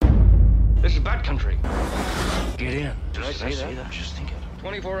This is bad country. Get in. Did I say that? I'm just thinking.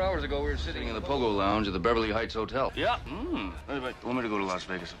 24 hours ago, we were sitting in the Pogo Lounge at the Beverly Heights Hotel. Yeah. They want me to go to Las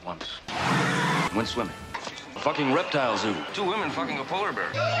Vegas at once. Went swimming. A fucking reptile zoo. 2 women fucking a polar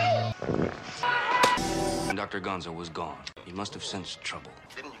bear. And Dr. Gonzo was gone. He must have sensed trouble.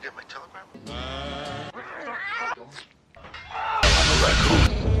 Didn't you get my telegram?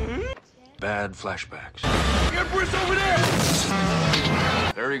 Bad flashbacks. Empress over there!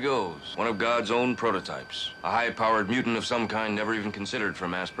 There he goes. One of God's own prototypes. A high-powered mutant of some kind never even considered for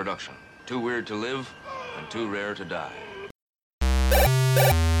mass production. Too weird to live and too rare to die.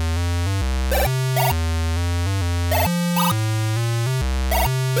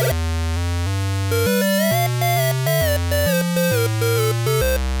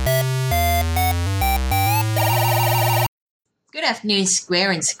 Good afternoon,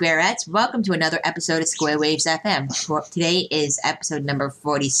 Square and Squarettes. Welcome to another episode of Square Waves FM. Today is episode number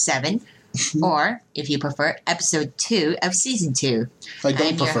 47, or, if you prefer, episode 2 of season 2.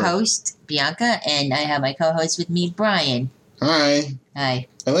 I'm your host, Bianca, and I have my co-host with me, Brian. Hi. Hi.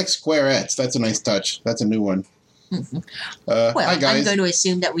 I like Squarettes. That's a nice touch. That's a new one. Hi, guys. I'm going to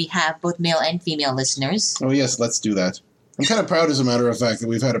assume that we have both male and female listeners. Oh, yes, let's do that. I'm kind of proud, as a matter of fact, that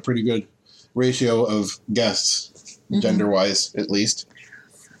we've had a pretty good ratio of guests. Gender-wise, at least.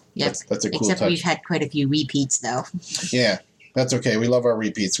 Yep. That's a cool Except touch. we've had quite a few repeats, though. Yeah, that's okay. We love our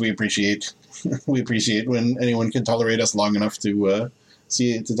repeats. We appreciate when anyone can tolerate us long enough to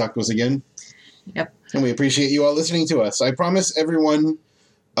talk to us again. Yep. And we appreciate you all listening to us. I promise everyone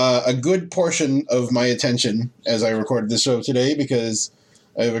a good portion of my attention as I record the show today, because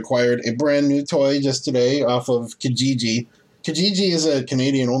I've acquired a brand new toy just today off of Kijiji. Kijiji is a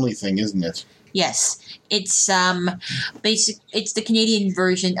Canadian-only thing, isn't it? Yes. It's it's the Canadian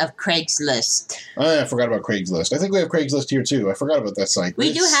version of Craigslist. I forgot about Craigslist. I think we have Craigslist here too. I forgot about that site.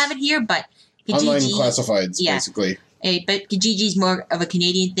 We do have it here, but Kijiji, online classifieds, basically. But Kijiji is more of a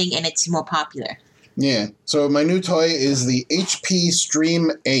Canadian thing, and it's more popular. Yeah. So my new toy is the HP Stream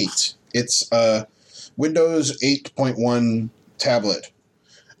 8. It's a Windows 8.1 tablet.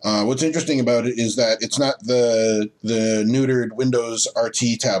 What's interesting about it is that it's not the neutered Windows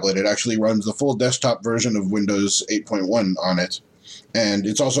RT tablet. It actually runs the full desktop version of Windows 8.1 on it. And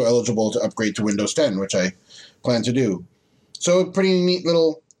it's also eligible to upgrade to Windows 10, which I plan to do. So a pretty neat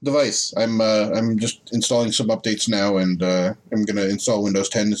little device. I'm just installing some updates now, and I'm going to install Windows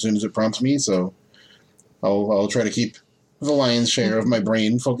 10 as soon as it prompts me. So I'll try to keep the lion's share of my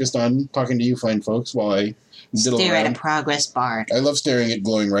brain focused on talking to you fine folks while I stare at a progress bar. I love staring at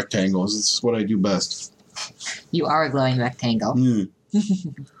glowing rectangles. It's what I do best. You are a glowing rectangle.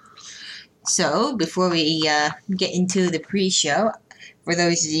 So, before we get into the pre-show, for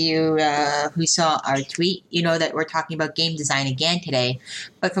those of you who saw our tweet, you know that we're talking about game design again today,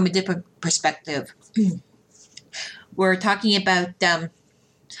 but from a different perspective. We're talking about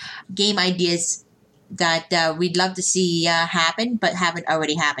game ideas that we'd love to see happen, but haven't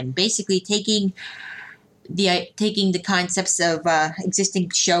already happened. Basically, taking the concepts of existing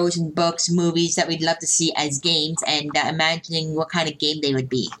shows and books, movies that we'd love to see as games, and imagining what kind of game they would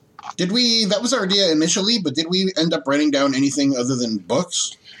be. That was our idea initially, but did we end up writing down anything other than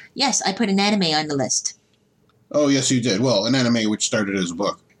books? Yes, I put an anime on the list. Oh, yes, you did. Well, an anime which started as a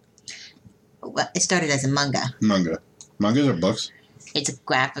book. Well, it started as a manga. Mangas are books? It's a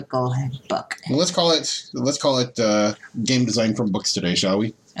graphical book. Well, let's call it game design from books today, shall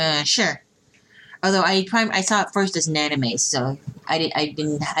we? Sure. Although I saw it first as an anime, so I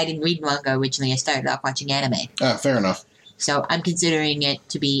didn't read manga originally. I started off watching anime. Ah, fair enough. So I'm considering it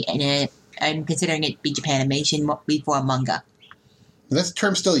to be be Japanimation before manga. Is that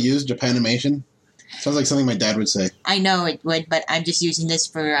term still used, Japanimation? Sounds like something my dad would say. I know it would, but I'm just using this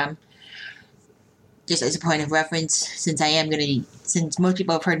for just as a point of reference, since most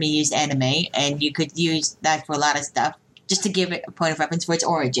people have heard me use anime, and you could use that for a lot of stuff, just to give it a point of reference for its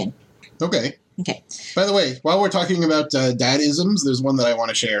origin. Okay. Okay. By the way, while we're talking about dad-isms, there's one that I want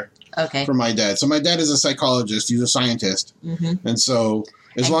to share. Okay. From my dad. So my dad is a psychologist. He's a scientist. Mm-hmm. And so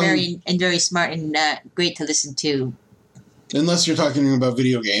very smart and great to listen to. Unless you're talking about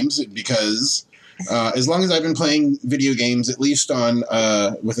video games, because as long as I've been playing video games, at least on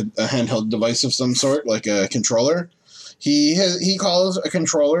with a handheld device of some sort, like a controller, he calls a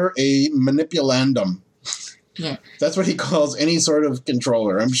controller a manipulandum. Yeah. That's what he calls any sort of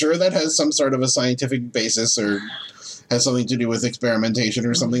controller. I'm sure that has some sort of a scientific basis or has something to do with experimentation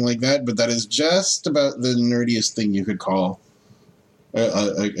or something like that, but that is just about the nerdiest thing you could call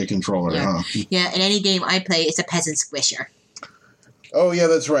a controller, huh? Yeah, in any game I play, it's a peasant squisher. Oh, yeah,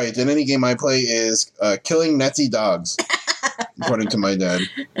 that's right. In any game I play is killing Nazi dogs. according to my dad.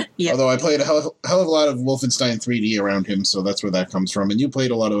 Yep. Although I played a hell of a lot of Wolfenstein 3D around him, so that's where that comes from. And you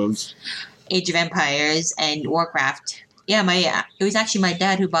played a lot of Age of Empires and Warcraft. Yeah, it was actually my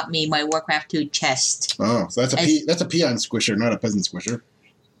dad who bought me my Warcraft 2 chest. Oh, so that's a peon squisher, not a peasant squisher.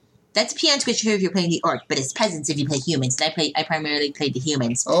 That's a peon squisher if you're playing the orc, but it's peasants if you play humans. And I primarily played the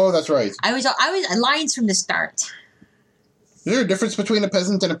humans. Oh, that's right. I was alliance from the start. Is there a difference between a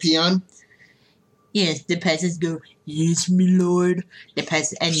peasant and a peon? Yes, the peasants go, "Yes, my lord." The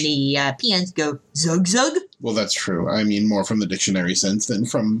peons go, "Zug zug." Well, that's true. I mean, more from the dictionary sense than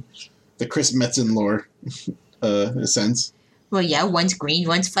from the Chris Metzen lore sense. Well, yeah, one's green,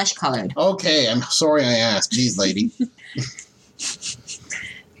 one's flesh colored. Okay, I'm sorry I asked. Jeez, lady.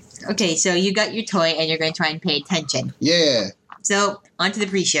 Okay, so you got your toy and you're going to try and pay attention. Yeah. So, on to the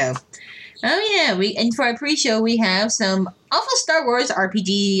pre-show. Oh, yeah, and for our pre-show, we have some awful Star Wars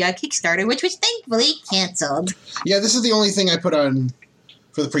RPG Kickstarter, which was thankfully canceled. Yeah, this is the only thing I put on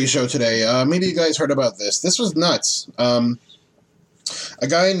for the pre-show today. Maybe you guys heard about this. This was nuts. A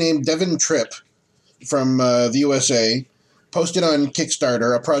guy named Devin Tripp from the USA posted on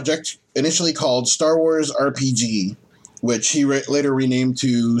Kickstarter a project initially called Star Wars RPG, which he later renamed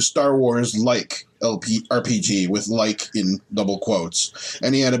to Star Wars Like RPG, with like in double quotes.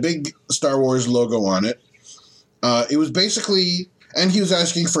 And he had a big Star Wars logo on it. It was basically, and he was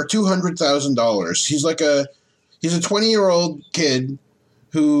asking for $200,000. He's a 20-year-old kid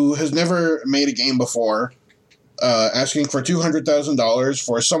who has never made a game before, asking for $200,000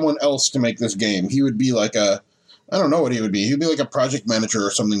 for someone else to make this game. He would be like I don't know what he would be. He'd be like a project manager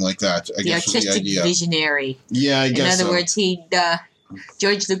or something like that, I guess was the artistic idea. Visionary. Yeah, I guess In other so. words, he'd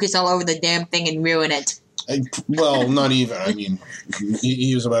George Lucas all over the damn thing and ruin it. Well, not even. I mean,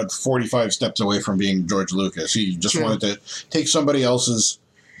 he was about 45 steps away from being George Lucas. He just True. wanted to take somebody else's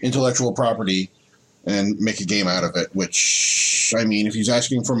intellectual property and make a game out of it, which, I mean, if he's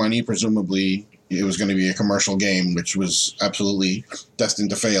asking for money, presumably it was going to be a commercial game, which was absolutely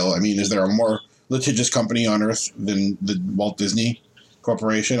destined to fail. I mean, is there a more litigious company on Earth than the Walt Disney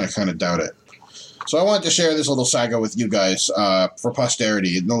Corporation? I kind of doubt it. So I wanted to share this little saga with you guys for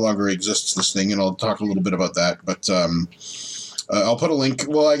posterity. It no longer exists, this thing, and I'll talk a little bit about that. But I'll put a link.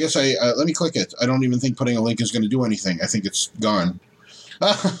 Well, I guess let me click it. I don't even think putting a link is going to do anything. I think it's gone.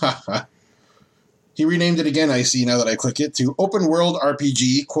 He renamed it again, I see, now that I click it, to Open World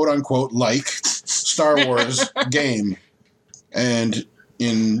RPG, quote-unquote, like Star Wars game. And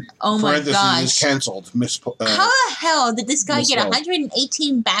in parentheses is canceled. How the hell did this guy get misspelled.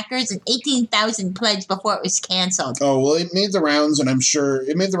 118 backers and 18,000 pledged before it was canceled? Oh, well, it made the rounds, and I'm sure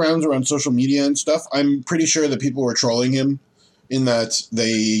it made the rounds around social media and stuff. I'm pretty sure that people were trolling him in that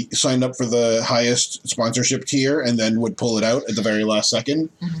they signed up for the highest sponsorship tier and then would pull it out at the very last second.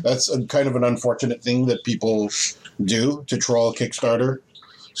 Mm-hmm. That's kind of an unfortunate thing that people do to troll Kickstarter.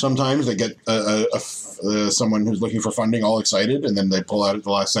 Sometimes they get someone who's looking for funding all excited, and then they pull out at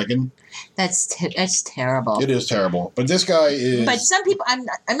the last second. That's terrible. It is terrible. But this guy is... But some people,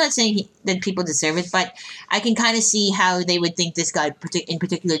 I'm not saying that people deserve it, but I can kind of see how they would think this guy in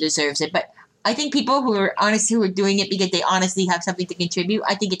particular deserves it. But I think people who are doing it because they honestly have something to contribute,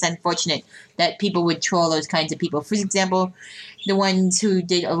 I think it's unfortunate that people would troll those kinds of people. For example, the ones who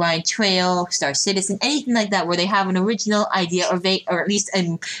did Orion Trail, Star Citizen, anything like that, where they have an original idea or at least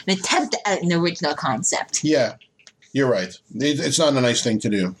an attempt at an original concept. Yeah, you're right. It's not a nice thing to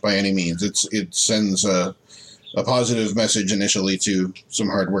do by any means. It sends a positive message initially to some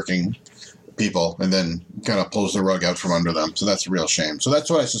hardworking people and then kind of pulls the rug out from under them. So that's a real shame. So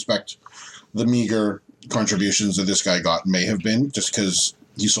that's what I suspect the meager contributions that this guy got may have been, just because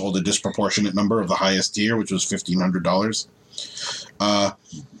he sold a disproportionate number of the highest tier, which was $1,500.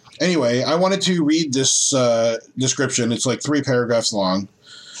 Anyway, I wanted to read this description. It's like 3 paragraphs long.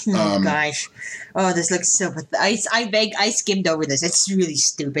 Oh, gosh. Oh, this looks so pathetic. I skimmed over this. It's really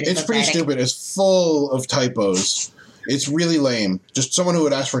stupid. It's pretty stupid. It's full of typos. It's really lame. Just someone who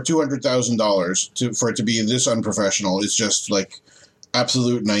would ask for $200,000 for it to be this unprofessional is just like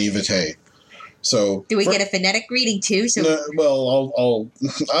absolute naivete. So do we get a phonetic reading too? So well, I'll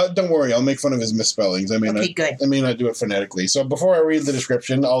don't worry. I'll make fun of his misspellings. Good. I may not do it phonetically. So before I read the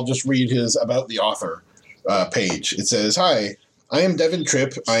description, I'll just read his about the author page. It says, "Hi, I am Devin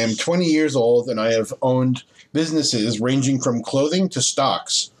Tripp. I am 20 years old, and I have owned businesses ranging from clothing to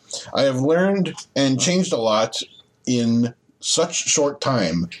stocks. I have learned and changed a lot in such short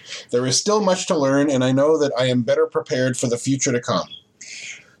time. There is still much to learn, and I know that I am better prepared for the future to come."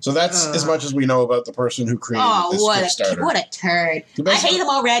 So that's as much as we know about the person who created this Kickstarter. What a turd. I hate him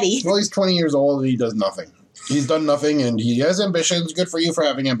already. Well, he's 20 years old and he does nothing. He's done nothing and he has ambitions. Good for you for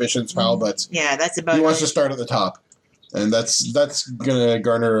having ambitions, pal, but yeah, that's about he wants to start at the top. And that's gonna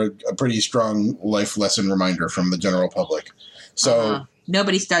garner a pretty strong life lesson reminder from the general public. So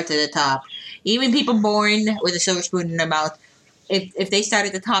nobody starts at the top. Even people born with a silver spoon in their mouth, if they start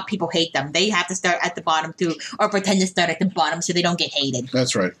at the top, people hate them. They have to start at the bottom too, or pretend to start at the bottom so they don't get hated.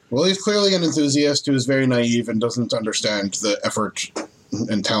 That's right. Well, he's clearly an enthusiast who is very naive and doesn't understand the effort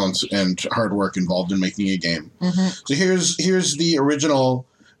and talent and hard work involved in making a game. Mm-hmm. So here's the original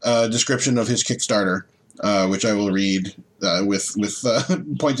description of his Kickstarter, which I will read with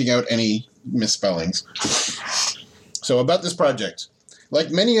pointing out any misspellings. So about this project. Like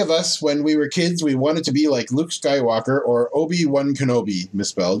many of us, when we were kids, we wanted to be like Luke Skywalker or Obi-Wan Kenobi,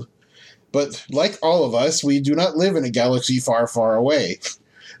 misspelled. But like all of us, we do not live in a galaxy far, far away.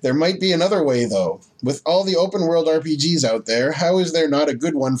 There might be another way, though. With all the open-world RPGs out there, how is there not a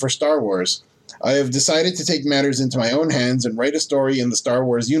good one for Star Wars? I have decided to take matters into my own hands and write a story in the Star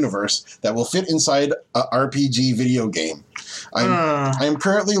Wars universe that will fit inside a RPG video game. I am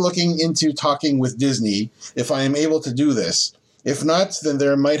currently looking into talking with Disney if I am able to do this. If not, then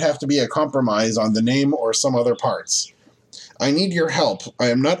there might have to be a compromise on the name or some other parts. I need your help.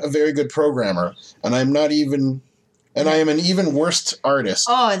 I am not a very good programmer, and I am an even worse artist.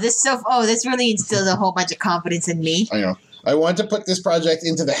 This really instilled a whole bunch of confidence in me. I know. I want to put this project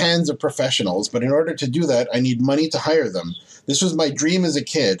into the hands of professionals, but in order to do that, I need money to hire them. This was my dream as a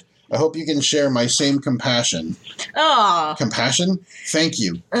kid. I hope you can share my same compassion. Oh. Compassion? Thank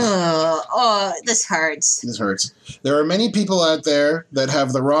you. This hurts. This hurts. There are many people out there that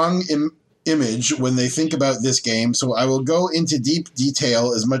have the wrong image when they think about this game, so I will go into deep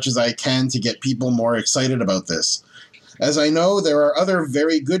detail as much as I can to get people more excited about this. As I know, there are other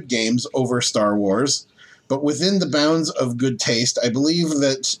very good games over Star Wars, but within the bounds of good taste, I believe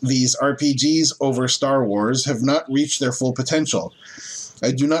that these RPGs over Star Wars have not reached their full potential. I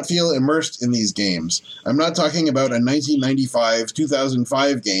do not feel immersed in these games. I'm not talking about a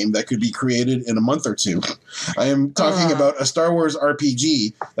 1995-2005 game that could be created in a month or two. I am talking about a Star Wars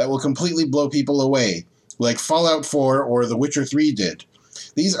RPG that will completely blow people away, like Fallout 4 or The Witcher 3 did.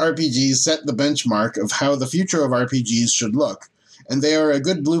 These RPGs set the benchmark of how the future of RPGs should look, and they are a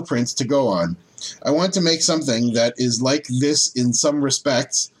good blueprint to go on. I want to make something that is like this in some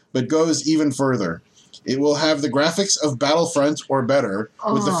respects, but goes even further. It will have the graphics of Battlefront or better,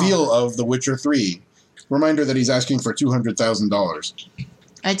 with the feel of The Witcher 3. Reminder that he's asking for $200,000.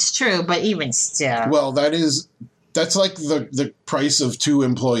 It's true, but even still. Well, that's like the price of 2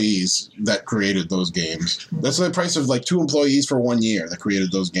 employees that created those games. That's the price of like 2 employees for 1 year that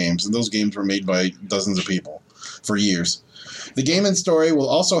created those games, and those games were made by dozens of people for years. The game and story will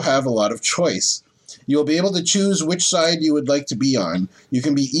also have a lot of choice. You'll be able to choose which side you would like to be on. You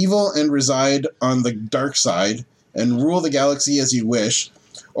can be evil and reside on the dark side and rule the galaxy as you wish,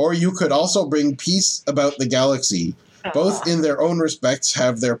 or you could also bring peace about the galaxy. Both in their own respects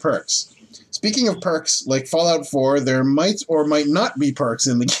have their perks. Speaking of perks, like Fallout 4, there might or might not be perks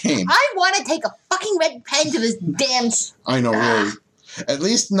in the game. I want to take a fucking red pen to this damn... I know, really. At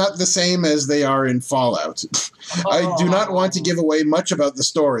least not the same as they are in Fallout. I do not want to give away much about the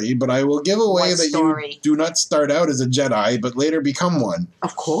story, but I will give away that you do not start out as a Jedi, but later become one.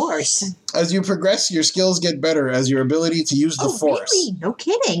 Of course. As you progress, your skills get better as your ability to use the Force. Really? No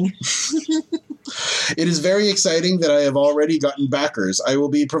kidding. It is very exciting that I have already gotten backers. I will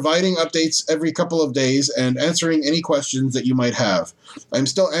be providing updates every couple of days and answering any questions that you might have. I'm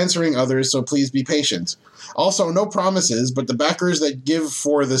still answering others, so please be patient. Also, no promises, but the backers that give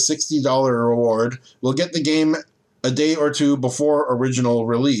for the $60 reward will get the game a day or two before original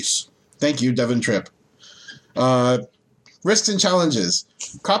release. Thank you, Devin Tripp. Risks and challenges.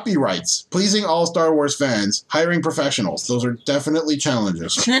 Copyrights. Pleasing all Star Wars fans. Hiring professionals. Those are definitely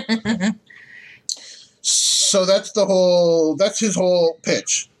challenges. So that's his whole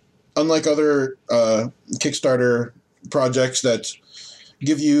pitch. Unlike other Kickstarter projects that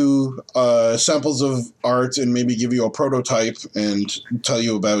give you samples of art and maybe give you a prototype and tell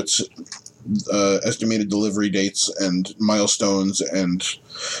you about estimated delivery dates and milestones and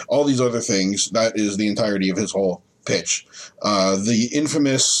all these other things. That is the entirety of his whole pitch. The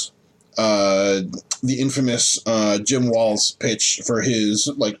infamous Jim Wall's pitch for his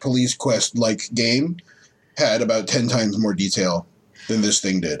like Police Quest like game had about 10 times more detail than this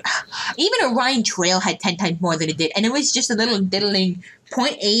thing did. Even Orion Trail had 10 times more than it did, and it was just a little diddling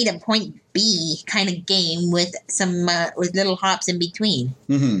point A to point B kind of game with some with little hops in between.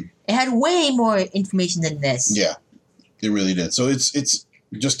 Mm-hmm. It had way more information than this. Yeah, it really did. So it's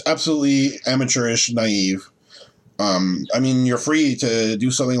just absolutely amateurish, naive. I mean, you're free to do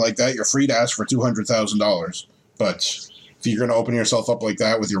something like that. You're free to ask for $200,000. But if you're going to open yourself up like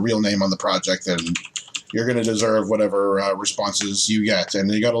that with your real name on the project, then you're going to deserve whatever responses you get. And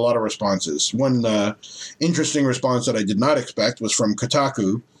they got a lot of responses. One interesting response that I did not expect was from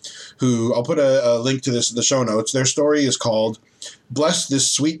Kotaku, who, I'll put a link to this in the show notes. Their story is called Bless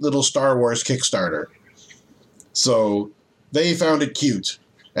This Sweet Little Star Wars Kickstarter. So they found it cute,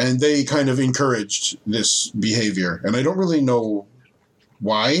 and they kind of encouraged this behavior. And I don't really know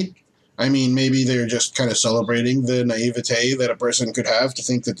why. I mean, maybe they're just kind of celebrating the naivete that a person could have to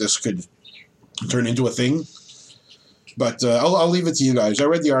think that this could turn into a thing. But I'll leave it to you guys. I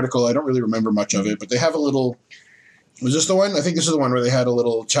read the article. I don't really remember much of it, but they have a little... Was this the one? I think this is the one where they had a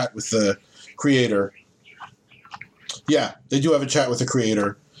little chat with the creator. Yeah, they do have a chat with the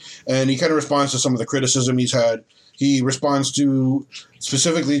creator. And he kind of responds to some of the criticism he's had. He responds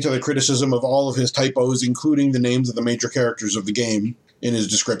specifically to the criticism of all of his typos, including the names of the major characters of the game in his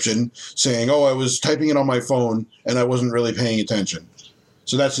description, saying, I was typing it on my phone and I wasn't really paying attention.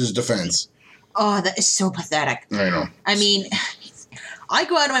 So that's his defense. Oh, that is so pathetic. I know. I mean, I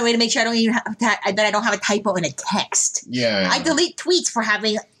go out of my way to make sure I don't even that I don't have a typo in a text. Yeah. I delete tweets for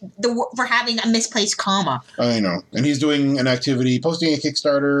having a misplaced comma. I know. And he's doing an activity, posting a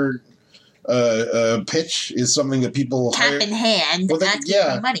Kickstarter pitch is something that people Cap in hand, asking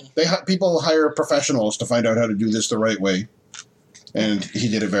for money. People hire professionals to find out how to do this the right way. And he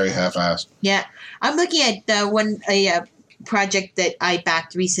did it very half-assed. Yeah. I'm looking at a project that I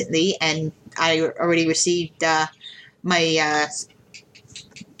backed recently, and I already received my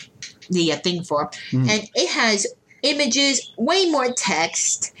the thing for. And it has images, way more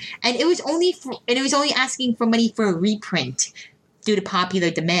text, and it was only asking for money for a reprint due to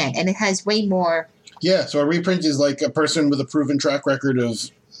popular demand, and it has way more. Yeah, so a reprint is like a person with a proven track record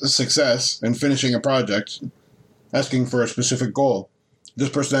of success and finishing a project, asking for a specific goal. This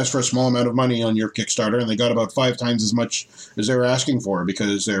person asked for a small amount of money on your Kickstarter, and they got about 5 times as much as they were asking for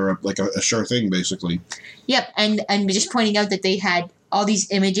because they're like a sure thing, basically. Yep, and just pointing out that they had all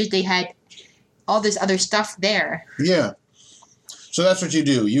these images, they had all this other stuff there. Yeah. So that's what you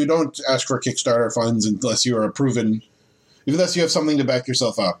do. You don't ask for Kickstarter funds unless you are unless you have something to back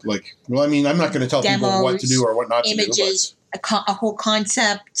yourself up. Like, well, I mean, I'm not going to tell people what to do or what not to do. Images, a whole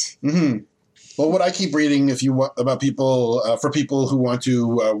concept. Mm-hmm. Well, what I keep reading, about people, for people who want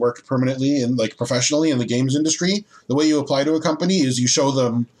to work permanently and professionally in the games industry, the way you apply to a company is you show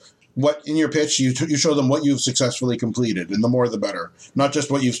them what in your pitch you show them what you've successfully completed, and the more the better. Not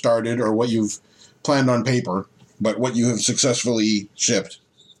just what you've started or what you've planned on paper, but what you have successfully shipped.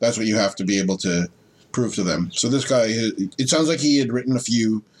 That's what you have to be able to prove to them. So this guy, it sounds like he had written a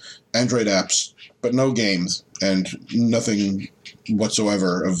few Android apps, but no games and nothing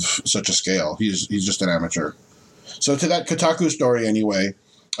whatsoever of such a scale. He's just an amateur. So to that Kotaku story anyway,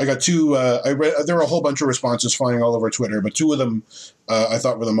 I got two, there were a whole bunch of responses flying all over Twitter, but 2 of them I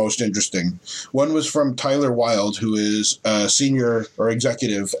thought were the most interesting. One was from Tyler Wilde, who is a senior or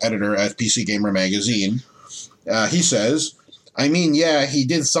executive editor at PC Gamer magazine. He says, I mean, yeah, he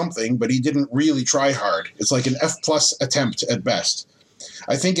did something, but he didn't really try hard. It's like an F+ attempt at best.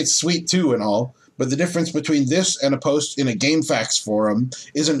 I think it's sweet too and all, but the difference between this and a post in a GameFAQs forum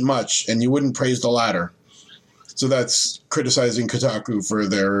isn't much, and you wouldn't praise the latter. So that's criticizing Kotaku for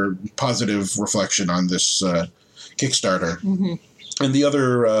their positive reflection on this Kickstarter. Mm-hmm. And the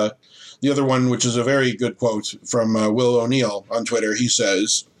other one, which is a very good quote from Will O'Neill on Twitter, he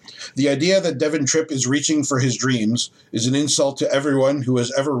says, "The idea that Devin Tripp is reaching for his dreams is an insult to everyone who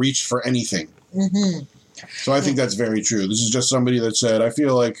has ever reached for anything." Mm-hmm. So I think that's very true. This is just somebody that said, I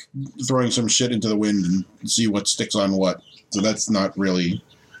feel like throwing some shit into the wind and see what sticks on what. So that's not really...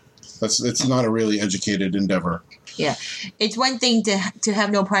 It's not a really educated endeavor. Yeah. It's one thing to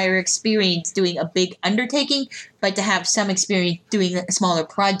have no prior experience doing a big undertaking, but to have some experience doing smaller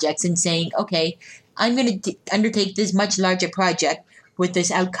projects and saying, okay, I'm going to undertake this much larger project with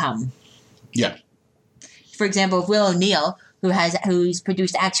this outcome. Yeah. For example, if Will O'Neill, who's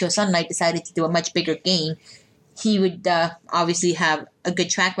produced Actual Sunlight, decided to do a much bigger game, he would obviously have a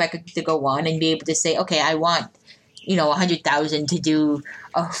good track record to go on and be able to say, okay, I want, $100,000 to do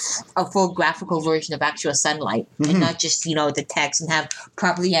a full graphical version of Actual Sunlight, mm-hmm. and not just, the text, and have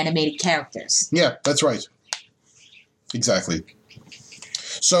properly animated characters. Yeah, that's right. Exactly.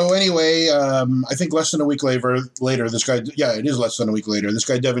 So anyway, I think less than a week later, this guy, it is less than a week later, this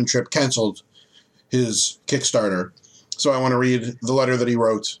guy Devin Tripp canceled his Kickstarter. So I want to read the letter that he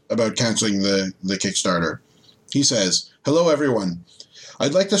wrote about canceling the Kickstarter. He says, "Hello, everyone.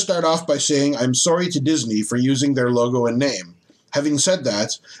 I'd like to start off by saying I'm sorry to Disney for using their logo and name. Having said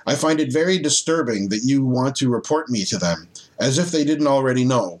that, I find it very disturbing that you want to report me to them, as if they didn't already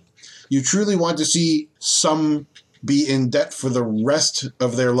know. You truly want to see some be in debt for the rest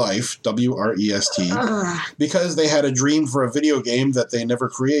of their life, W-R-E-S-T, because they had a dream for a video game that they never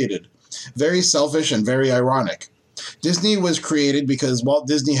created. Very selfish and very ironic. Disney was created because Walt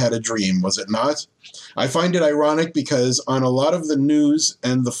Disney had a dream, was it not? I find it ironic because on a lot of the news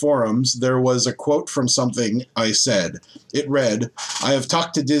and the forums, there was a quote from something I said. It read, "I have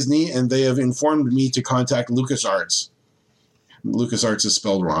talked to Disney and they have informed me to contact LucasArts." LucasArts is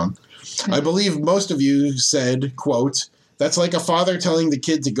spelled wrong. I believe most of you said, quote, "That's like a father telling the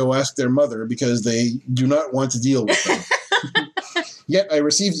kid to go ask their mother because they do not want to deal with them." Yet I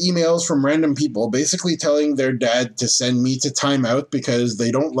received emails from random people basically telling their dad to send me to timeout because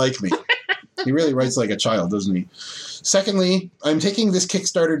they don't like me. He really writes like a child, doesn't he? Secondly, I'm taking this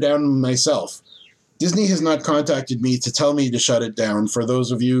Kickstarter down myself. Disney has not contacted me to tell me to shut it down for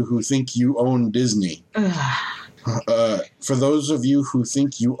those of you who think you own Disney. For those of you who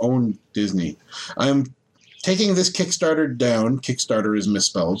think you own Disney. I'm taking this Kickstarter down. Kickstarter is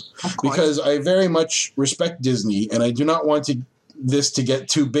misspelled. Because I very much respect Disney and I do not want this to get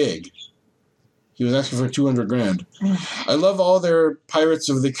too big. He was asking for $200,000. I love all their Pirates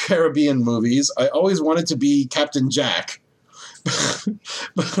of the Caribbean movies. I always wanted to be Captain Jack.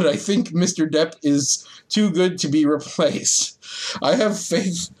 But I think Mr. Depp is too good to be replaced. I have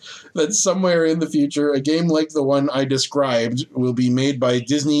faith that somewhere in the future, a game like the one I described will be made by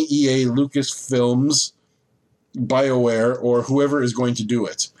Disney, EA, Lucasfilms, BioWare, or whoever is going to do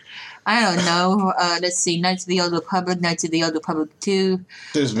it. I don't know. Let's see. Knights of the Old Republic, Knights of the Old Republic 2.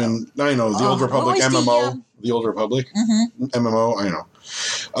 There's been, I know, the Old Republic MMO. The Old Republic MMO, I know.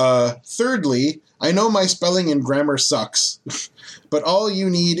 Thirdly, I know my spelling and grammar sucks, but all you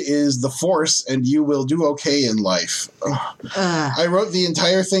need is the Force and you will do okay in life. I wrote the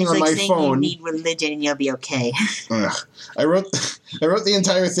entire thing on my phone. You need religion and you'll be okay. I wrote the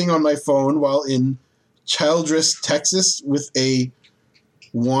entire thing on my phone while in Childress, Texas with a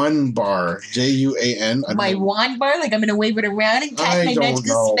Juan bar, Juan. My Juan bar, like I'm gonna wave it around and catch my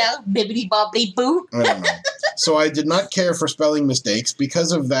magical spell, bibbidi bobbidi boo. I don't know. So I did not care for spelling mistakes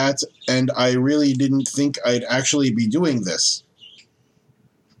because of that, and I really didn't think I'd actually be doing this.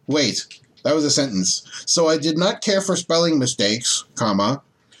 Wait, that was a sentence. So I did not care for spelling mistakes, comma,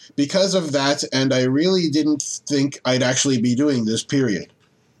 because of that, and I really didn't think I'd actually be doing this, period.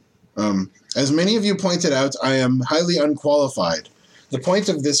 As many of you pointed out, I am highly unqualified. The point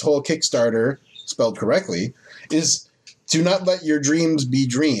of this whole Kickstarter, spelled correctly, is do not let your dreams be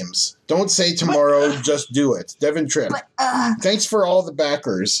dreams. Don't say tomorrow, just do it. Devin Tripp. Thanks for all the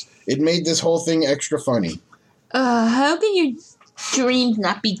backers. It made this whole thing extra funny. How can your dreams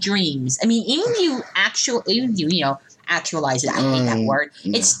not be dreams? I mean, even if you actualize it, I hate that word.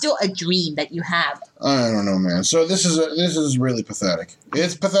 Yeah. It's still a dream that you have. I don't know, man. So this is really pathetic.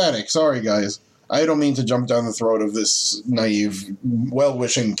 It's pathetic. Sorry, guys. I don't mean to jump down the throat of this naive,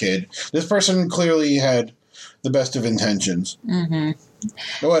 well-wishing kid. This person clearly had the best of intentions. Mm-hmm.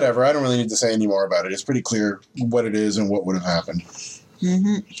 But whatever. I don't really need to say any more about it. It's pretty clear what it is and what would have happened.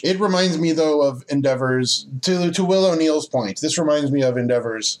 Mm-hmm. It reminds me, though, of endeavors, to Will O'Neill's point, this reminds me of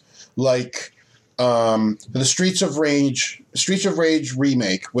endeavors like the Streets of Rage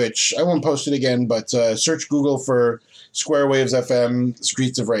remake, which I won't post it again, but search Google for Square Waves FM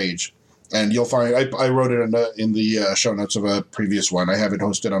Streets of Rage. And you'll find I wrote it in the show notes of a previous one. I have it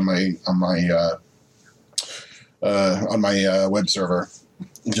hosted on my web server,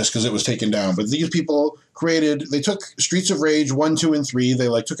 just because it was taken down. But these people they took Streets of Rage 1, 2, and 3. They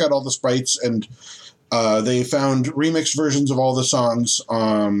took out all the sprites and they found remixed versions of all the songs,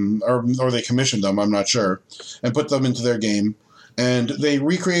 or they commissioned them. I'm not sure, and put them into their game. And they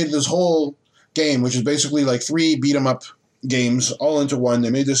recreated this whole game, which is basically like 3 beat 'em up games all into one. They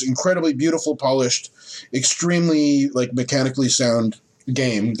made this incredibly beautiful, polished, extremely mechanically sound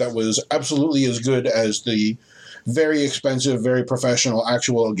game that was absolutely as good as the very expensive, very professional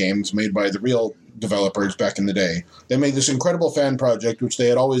actual games made by the real developers back in the day. They made this incredible fan project, which they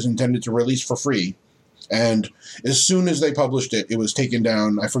had always intended to release for free. And as soon as they published it, it was taken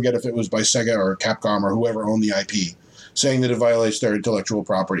down. I forget if it was by Sega or Capcom or whoever owned the IP, saying that it violates their intellectual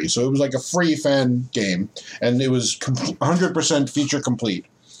property. So it was like a free fan game, and it was 100% feature complete.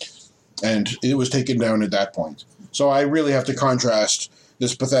 And it was taken down at that point. So I really have to contrast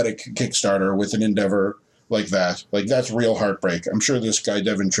this pathetic Kickstarter with an endeavor like that. That's real heartbreak. I'm sure this guy,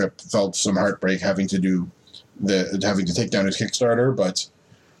 Devin Tripp, felt some heartbreak having to take down his Kickstarter, but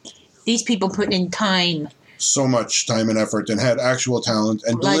these people put in time. So much time and effort, and had actual talent,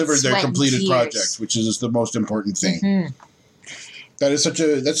 and delivered their completed project, which is the most important thing. Mm-hmm. That's such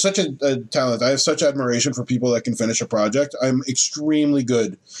a talent. I have such admiration for people that can finish a project. I'm extremely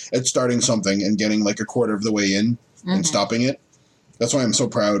good at starting something and getting a quarter of the way in and stopping it. That's why I'm so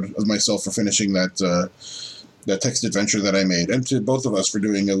proud of myself for finishing that text adventure that I made, and to both of us for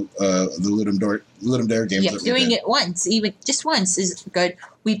doing the Ludum Dare games. Yeah, doing it once, even just once, is good.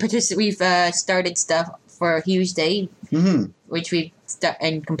 We've started stuff for Hugh's Day, which we've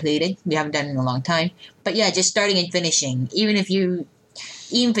and completed. We haven't done in a long time, but yeah, just starting and finishing, even if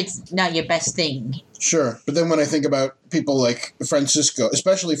it's not your best thing. Sure, but then when I think about people like Francisco,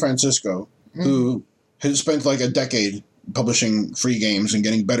 especially Francisco, who has spent like a decade publishing free games and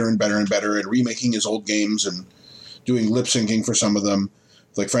getting better and better and better and remaking his old games and doing lip syncing for some of them,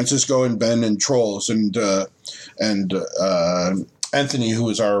 like Francisco and Ben and Trolls and Anthony, who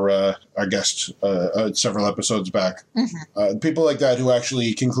was our guest several episodes back. People like that who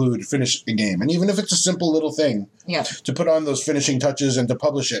actually finish a game, and even if it's a simple little thing, to put on those finishing touches and to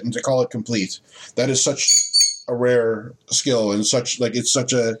publish it and to call it complete, that is such a rare skill and it's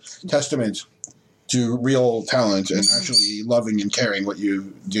such a testament to real talent and actually loving and caring what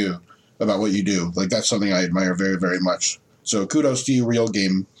you do about what you do. Like, that's something I admire very, very much. So kudos to you, real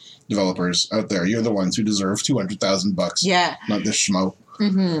game developers out there. You're the ones who deserve $200,000. Yeah. Not this schmo.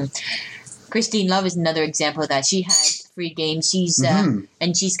 Christine Love is another example of that. She had free games. She's and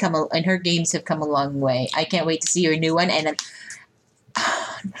her games have come a long way. I can't wait to see her new one. And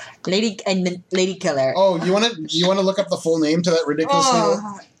Lady Killer. Oh, you want to look up the full name to that ridiculous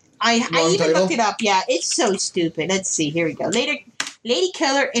thing? I even looked it up. Yeah, it's so stupid. Let's see. Here we go. Lady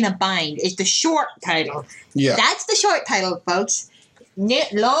Killer in a Bind is the short title. Yeah. That's the short title, folks.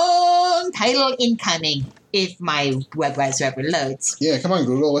 Long title incoming, if my web browser ever loads. Yeah, come on,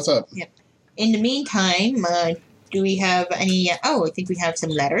 Google. What's up? Yeah. In the meantime, do we have any... I think we have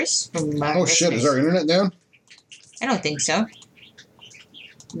some letters from... oh, shit. Is our internet down? I don't think so.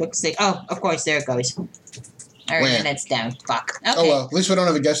 Looks like... Oh, of course. There it goes. Our internet's down. Fuck. Okay. Oh, well. At least we don't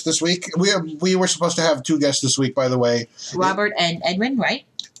have a guest this week. We were supposed to have 2 guests this week, by the way. Robert and Edwin, right?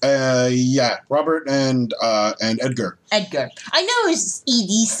 Yeah. Robert and Edgar. Edgar. I know it's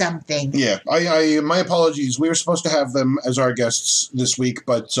ED something. Yeah. My apologies. We were supposed to have them as our guests this week,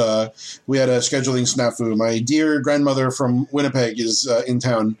 but we had a scheduling snafu. My dear grandmother from Winnipeg is in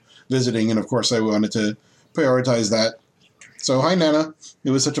town visiting, and of course I wanted to prioritize that. So, hi, Nana.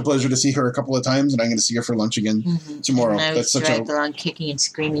 It was such a pleasure to see her a couple of times, and I'm going to see her for lunch again tomorrow. And I was dragged along kicking and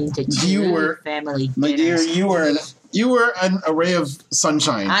screaming to family dinners. My dear, you were an array of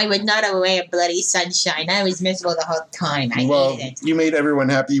sunshine. I was not a ray of bloody sunshine. I was miserable the whole time. I hated it. You made everyone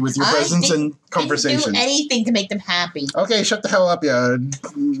happy with your presence and conversation. I didn't do anything to make them happy. Okay, shut the hell up,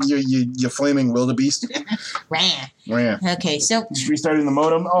 you flaming wildebeest. Ran. Okay, so... Just restarting the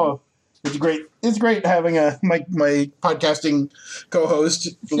modem. Oh... It's great. It's great having my podcasting co-host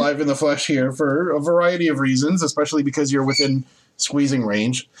live in the flesh here for a variety of reasons, especially because you're within squeezing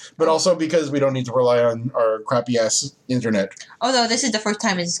range, but also because we don't need to rely on our crappy-ass internet. Although this is the first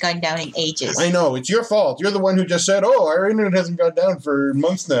time it's gone down in ages. I know. It's your fault. You're the one who just said, our internet hasn't gone down for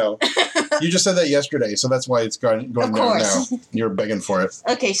months now. You just said that yesterday, so that's why it's going down now. You're begging for it.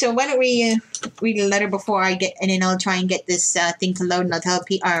 Okay, so why don't we read a letter before I get, and then I'll try and get this thing to load, and I'll tell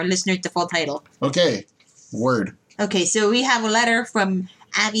our listeners the full title. Okay. Word. Okay, so we have a letter from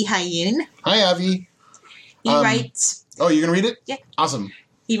Avi Hayun. Hi, Avi. He writes... Oh, you can read it? Yeah. Awesome.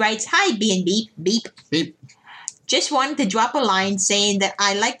 He writes, "Hi, B&B. Beep. Beep. Just wanted to drop a line saying that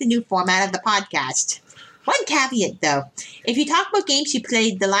I like the new format of the podcast. One caveat, though. If you talk about games you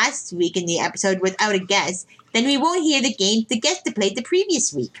played the last week in the episode without a guest, then we won't hear the games the guest played the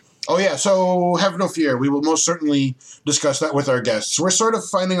previous week." Oh, yeah. So have no fear. We will most certainly discuss that with our guests. We're sort of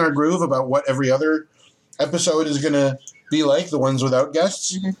finding our groove about what every other episode is going to be like, the ones without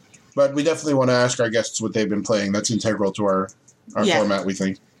guests. Mm-hmm. But we definitely want to ask our guests what they've been playing. That's integral to our format, we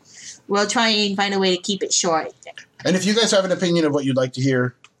think. We'll try and find a way to keep it short. And if you guys have an opinion of what you'd like to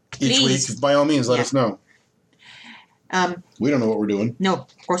hear each week, by all means, let us know. We don't know what we're doing. No,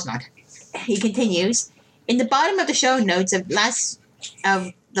 of course not. He continues, in the bottom of the show notes of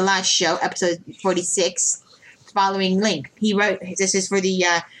the last show, episode 46, following link, he wrote, this is for the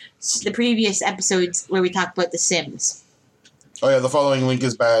previous episodes where we talked about The Sims. Oh, yeah, the following link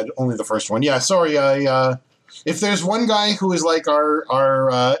is bad. Only the first one. Yeah, sorry. If there's one guy who is like our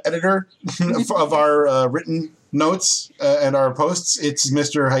editor of our written notes and our posts, it's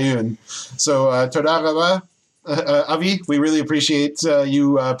Mr. Hayun. So, toda raba, Avi, we really appreciate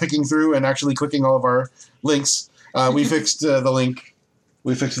you picking through and actually clicking all of our links. We fixed the link.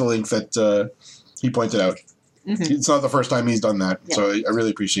 We fixed the link that he pointed out. Mm-hmm. It's not the first time he's done that, so I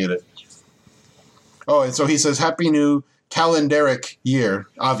really appreciate it. Oh, and so he says, "Happy New calendaric year,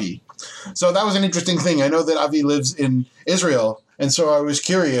 Avi." So that was an interesting thing. I know that Avi lives in Israel, And so I was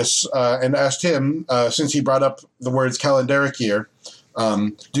curious and asked him, since he brought up the words calendaric year,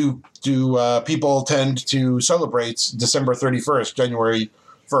 do people tend to celebrate December 31st, January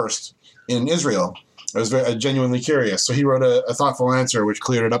 1st in Israel? I was genuinely curious. So he wrote a thoughtful answer, which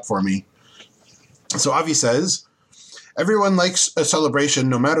cleared it up for me. So Avi says, everyone likes a celebration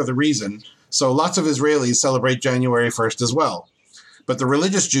no matter the reason, so lots of Israelis celebrate January 1st as well. But the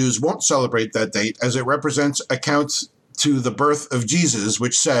religious Jews won't celebrate that date as it represents a count to the birth of Jesus,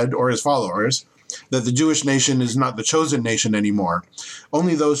 which said, or his followers, that the Jewish nation is not the chosen nation anymore.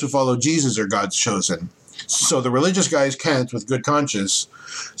 Only those who follow Jesus are God's chosen. So the religious guys can't, with good conscience,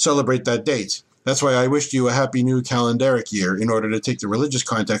 celebrate that date. That's why I wished you a happy new calendaric year, in order to take the religious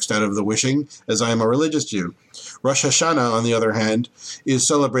context out of the wishing, as I am a religious Jew. Rosh Hashanah, on the other hand, is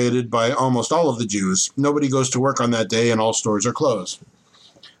celebrated by almost all of the Jews. Nobody goes to work on that day, and all stores are closed.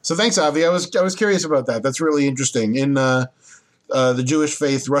 So thanks, Avi. I was curious about that. That's really interesting. In the Jewish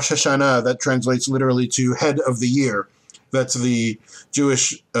faith, Rosh Hashanah, that translates literally to head of the year. That's the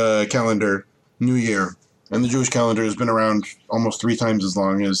Jewish calendar, New Year. And the Jewish calendar has been around almost 3 times as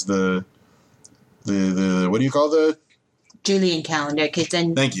long as the what do you call the Julian calendar? Because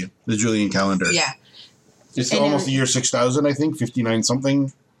then thank you, the Julian calendar. Yeah, it's almost the year 6000, I think, 59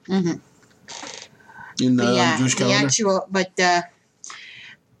 something. Mm-hmm. In Jewish calendar. The actual, but the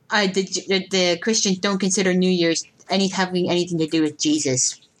Christians don't consider New Year's having anything to do with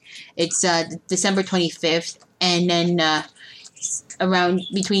Jesus. It's December 25th, and then around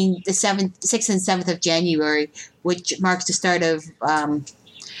between the 6th and 7th of January, which marks the start of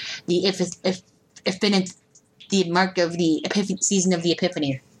the mark of the season of the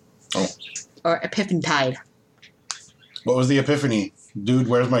Epiphany. Oh. Or Epiphantide. What was the Epiphany? Dude,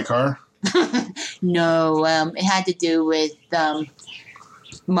 where's my car? No, it had to do with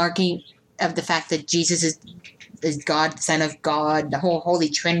marking of the fact that Jesus is God, the Son of God, the whole Holy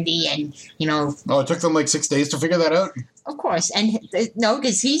Trinity, and, Oh, it took them like 6 days to figure that out? Of course. And no,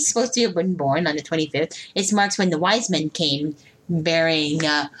 because he's supposed to have been born on the 25th. It marks when the wise men came bearing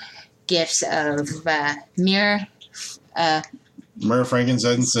gifts of myrrh,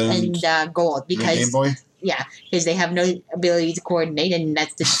 frankincense, and gold. Because Game Boy? Yeah, because they have no ability to coordinate, and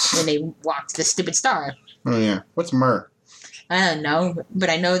that's when they walked the stupid star. Oh, yeah. What's myrrh? I don't know, but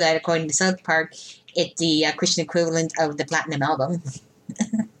I know that according to South Park, it's the Christian equivalent of the Platinum Album.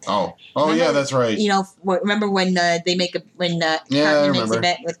 Oh, remember, yeah, that's right. Remember when Cartman makes a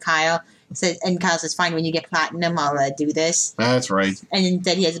bet with Kyle, and Kyle says, "Fine, when you get platinum, I'll do this." That's right. And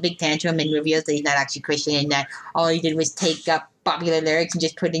instead, he has a big tantrum and reveals that he's not actually Christian, and that all he did was take up popular lyrics and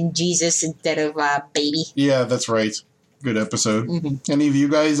just put in Jesus instead of baby. Yeah, that's right. Good episode. Mm-hmm. Any of you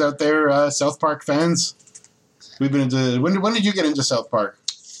guys out there, South Park fans? We've been into. When did you get into South Park?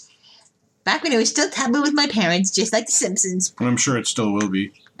 Back when it was still taboo with my parents, just like The Simpsons. And I'm sure it still will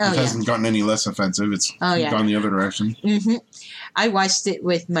be. It hasn't gotten any less offensive. It's gone the other direction. Mm-hmm. I watched it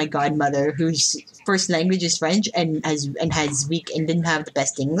with my godmother, whose first language is French and has weak and didn't have the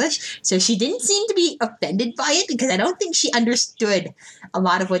best English. So she didn't seem to be offended by it, because I don't think she understood a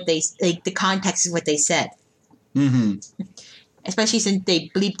lot of what the context of what they said. Mm-hmm. Especially since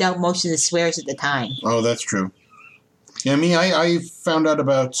they bleeped out most of the swears at the time. Oh, that's true. Yeah, I found out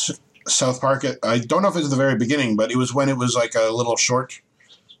about South Park. I don't know if it was the very beginning, but it was when it was like a little short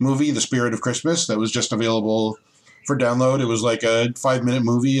movie, The Spirit of Christmas, that was just available for download. It was like a 5-minute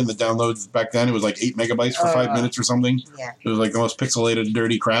movie, and the downloads back then, it was like 8 megabytes for 5 minutes or something. Yeah. It was like the most pixelated,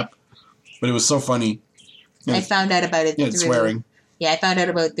 dirty crap. But it was so funny. Yeah. I found out about it through... swearing. Yeah, I found out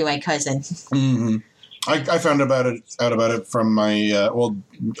about it through my cousin. Mm-hmm. I found out about it from my old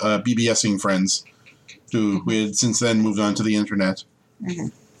BBSing friends, who we had since then moved on to the internet. Mm-hmm.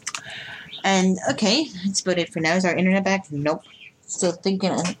 And, okay, that's about it for now. Is our internet back? Nope. Still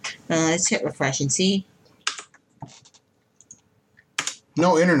thinking. Let's hit refresh and see.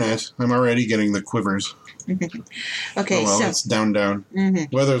 No internet. I'm already getting the quivers. Okay, so it's down.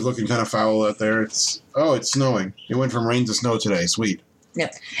 Mm-hmm. Weather's looking kind of foul out there. It's snowing. It went from rain to snow today. Sweet.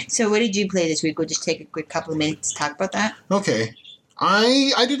 Yep. So what did you play this week? We'll just take a quick couple of minutes to talk about that. Okay.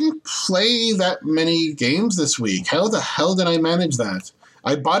 I didn't play that many games this week. How the hell did I manage that?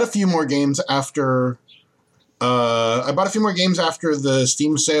 I bought a few more games after. The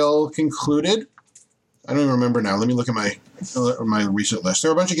Steam sale concluded. I don't even remember now. Let me look at my recent list. There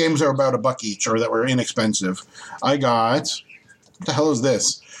were a bunch of games that were about $1 each, or that were inexpensive. I got... What the hell is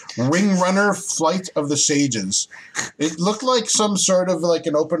this? Ring Runner Flight of the Sages. It looked like some sort of like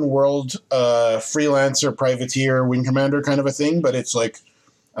an open world freelancer, privateer, wing commander kind of a thing, but it's like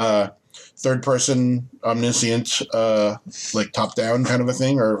third person, omniscient, like top down kind of a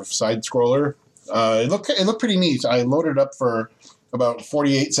thing, or side scroller. It looked pretty neat. I loaded it up for about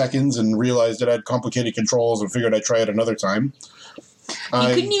 48 seconds and realized it had complicated controls and figured I'd try it another time. You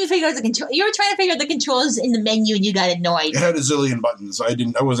couldn't even figure out the control. You were trying to figure out the controls in the menu and you got annoyed. It had a zillion buttons.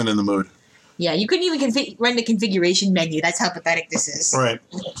 I wasn't in the mood. Yeah, you couldn't even run the configuration menu. That's how pathetic this is. Right.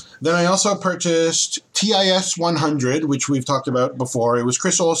 Then I also purchased TIS 100, which we've talked about before. It was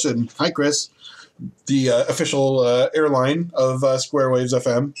Chris Olsen. Hi, Chris. The official airline of Square Waves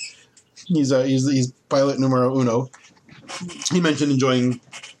FM. He's pilot numero uno. He mentioned enjoying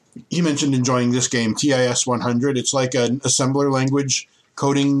this game, TIS 100. It's like an assembler language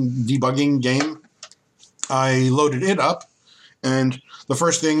coding debugging game. I loaded it up, and the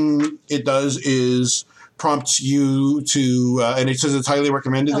first thing it does is prompts you to, and it says it's highly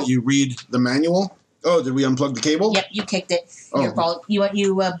recommended that you read the manual. Oh, did we unplug the cable? Yep, you kicked it. Your fault. You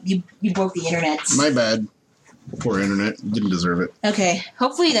broke the internet. My bad. Poor internet. Didn't deserve it. Okay,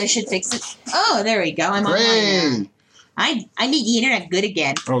 hopefully that should fix it. Oh, there we go. I'm online now. I need the internet good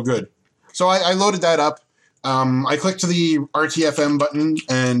again. Oh, good. So I loaded that up. I clicked the RTFM button,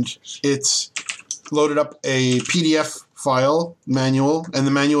 and it's loaded up a PDF file manual, and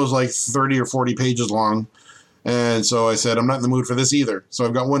the manual is like 30 or 40 pages long. And so I said, I'm not in the mood for this either. So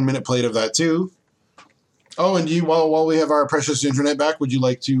I've got 1 minute played of that too. Oh, and while we have our precious internet back, would you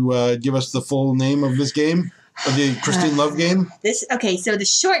like to give us the full name of this game? Of the Christine Love game? So the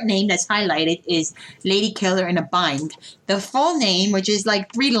short name that's highlighted is Lady Killer in a Bind. The full name, which is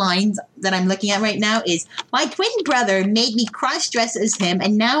like 3 lines that I'm looking at right now, is My twin brother made me cross-dress as him,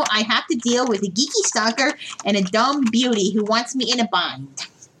 and now I have to deal with a geeky stalker and a dumb beauty who wants me in a bind.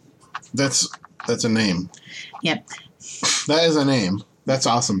 That's a name. Yep. That is a name. That's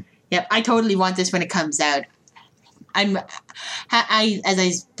awesome. Yep, I totally want this when it comes out. I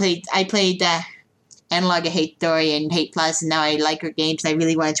played Analog of Hate Story and Hate Plus, and now I like her games, and I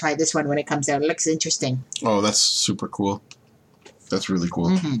really want to try this one when it comes out. It looks interesting. Oh, that's super cool. That's really cool.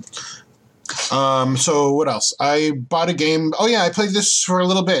 Mm-hmm. So what else? I bought a game. Oh, yeah, I played this for a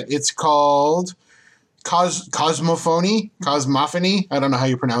little bit. It's called Cosmophony. I don't know how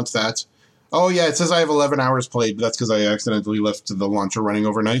you pronounce that. Oh, yeah, it says I have 11 hours played, but that's because I accidentally left the launcher running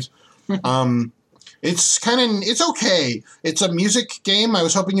overnight. It's okay. It's a music game. I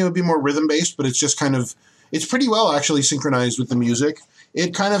was hoping it would be more rhythm-based, but it's just it's pretty well actually synchronized with the music.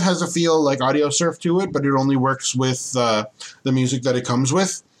 It kind of has a feel like Audio Surf to it, but it only works with the music that it comes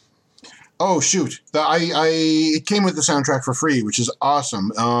with. Oh, shoot. It came with the soundtrack for free, which is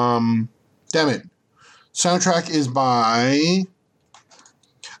awesome. Damn it. Soundtrack is by...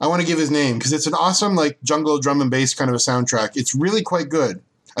 I want to give his name, because it's an awesome, like, jungle drum and bass kind of a soundtrack. It's really quite good.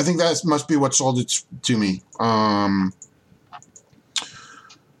 I think that must be what sold it to me. Come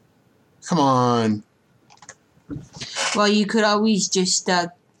on. Well, you could always just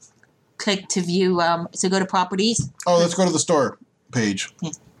click to view, so go to properties. Oh, let's go to the store page. Yeah.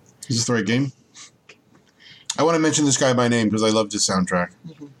 Is this the right game? I want to mention this guy by name because I loved his soundtrack.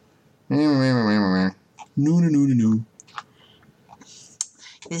 No.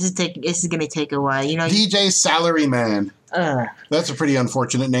 This is going to take a while. You know, DJ Salaryman. That's a pretty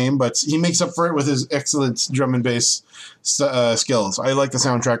unfortunate name, but he makes up for it with his excellent drum and bass skills. I like the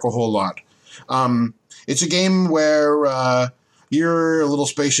soundtrack a whole lot. It's a game where you're a little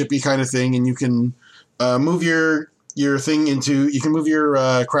spaceshipy kind of thing, and you can move your thing into. You can move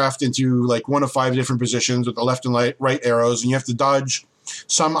your craft into like one of 5 different positions with the left and right arrows, and you have to dodge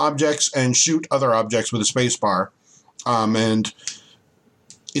some objects and shoot other objects with a space bar. And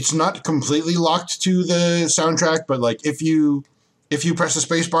it's not completely locked to the soundtrack, but like if you press the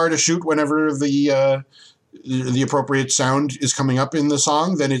space bar to shoot whenever the appropriate sound is coming up in the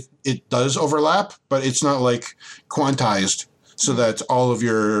song, then it does overlap, but it's not like quantized so that all of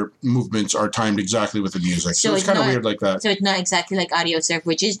your movements are timed exactly with the music. So it's kind of weird like that. So it's not exactly like Audio Surf,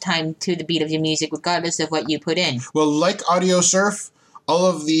 which is timed to the beat of your music regardless of what you put in. Well, like Audio Surf, all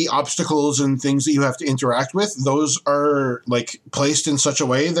of the obstacles and things that you have to interact with, those are like placed in such a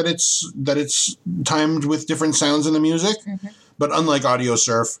way that it's timed with different sounds in the music. Mm-hmm. But unlike Audio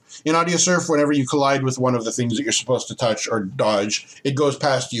Surf, in Audio Surf, whenever you collide with one of the things that you're supposed to touch or dodge, it goes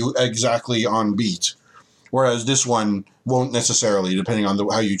past you exactly on beat. Whereas this one won't necessarily, depending on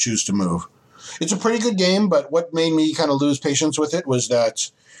how you choose to move. It's a pretty good game, but what made me kind of lose patience with it was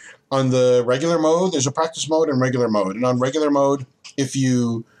that on the regular mode, there's a practice mode and regular mode. And on regular mode, if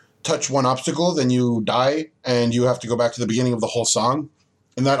you touch one obstacle, then you die, and you have to go back to the beginning of the whole song.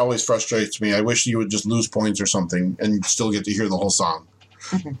 And that always frustrates me. I wish you would just lose points or something and still get to hear the whole song.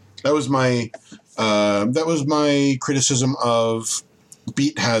 Mm-hmm. That was my criticism of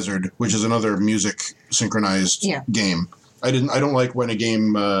Beat Hazard, which is another music synchronized game. I don't like when a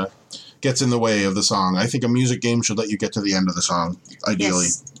game gets in the way of the song. I think a music game should let you get to the end of the song, ideally.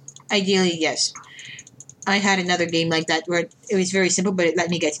 Yes. Ideally, yes. I had another game like that where it was very simple, but it let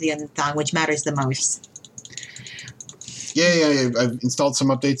me get to the end of the song, which matters the most. Yeah. I've installed some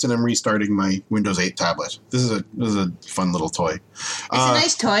updates and I'm restarting my Windows 8 tablet. This is a fun little toy. It's a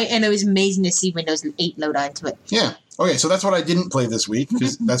nice toy, and it was amazing to see Windows 8 load onto it. Yeah. Okay, so that's what I didn't play this week,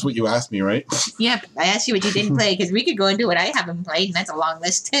 because that's what you asked me, right? Yeah, I asked you what you didn't play, because we could go into what I haven't played, and that's a long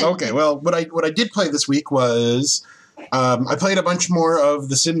list, too. Okay, well, what I did play this week was I played a bunch more of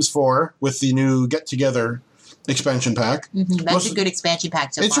The Sims 4 with the new Get Together expansion pack. That's a good expansion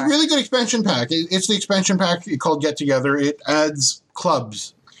pack so It's far. a really good expansion pack. It's the expansion pack called Get Together. It adds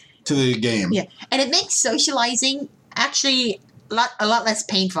clubs to the game. Yeah, and it makes socializing actually a lot less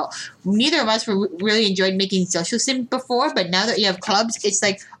painful. Neither of us really enjoyed making social sims before, but now that you have clubs, it's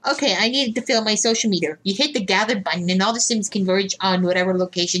like, okay, I need to fill my social meter. You hit the gather button, and all the sims converge on whatever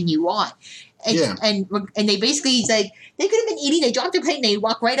location you want. And they basically, it's like, they could have been eating, they dropped their plate, and they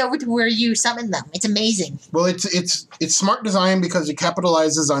walk right over to where you summoned them. It's amazing. Well, it's smart design because it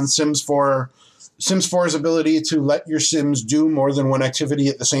capitalizes on Sims 4's ability to let your Sims do more than one activity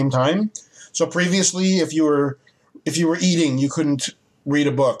at the same time. So previously, if you were eating, you couldn't read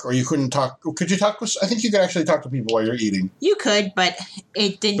a book, or you couldn't talk. Could you talk? I think you could actually talk to people while you're eating. You could, but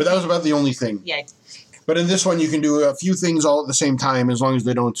it didn't. But that was about the only thing. Yeah. But in this one, you can do a few things all at the same time, as long as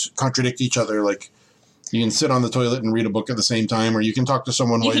they don't contradict each other. Like, you can sit on the toilet and read a book at the same time, or you can talk to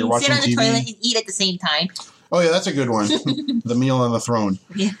someone while you're watching TV. You can sit on the toilet and eat at the same time. Oh, yeah, that's a good one. The meal on the throne.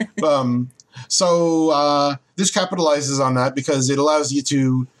 Yeah. So this capitalizes on that because it allows you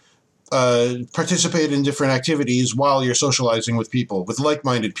to participate in different activities while you're socializing with people, with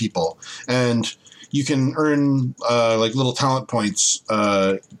like-minded people. And you can earn like little talent points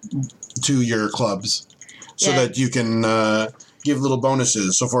to your clubs so that you can give little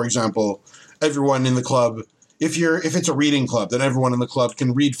bonuses. So, for example, everyone in the club, if it's a reading club, then everyone in the club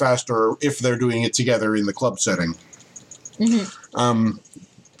can read faster if they're doing it together in the club setting.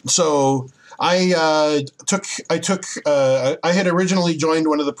 So I had originally joined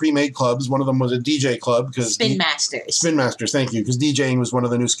one of the pre-made clubs. One of them was a DJ club. Spin Masters. Spin Masters, thank you, because DJing was one of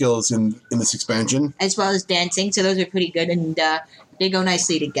the new skills in this expansion. As well as dancing, so those are pretty good, and they go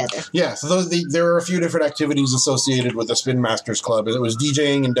nicely together. Yeah, so there are a few different activities associated with the Spin Masters club. It was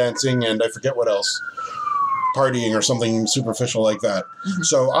DJing and dancing, and I forget what else. Partying or something superficial like that.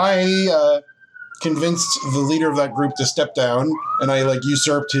 So I convinced the leader of that group to step down, and I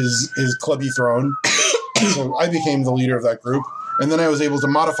usurped his clubby throne. So I became the leader of that group, and then I was able to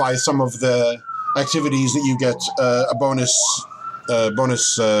modify some of the activities that you get a bonus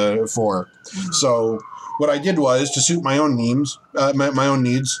for. So what I did was, to suit my own needs,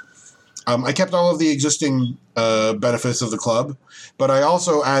 I kept all of the existing benefits of the club, but I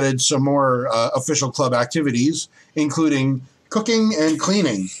also added some more official club activities, including cooking and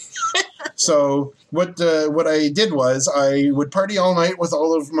cleaning. So what I did was I would party all night with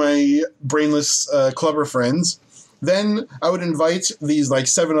all of my brainless clubber friends. Then I would invite these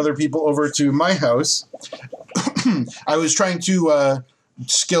 7 other people over to my house. I was trying to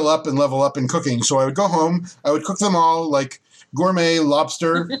skill up and level up in cooking. So I would go home, I would cook them all gourmet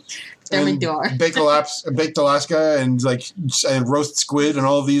lobster and baked Alaska and roast squid and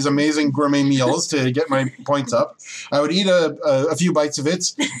all of these amazing gourmet meals to get my points up. I would eat a few bites of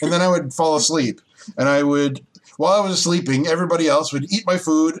it, and then I would fall asleep. And while I was sleeping, everybody else would eat my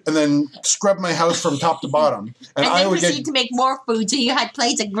food and then scrub my house from top to bottom. And then proceed to make more food, so you had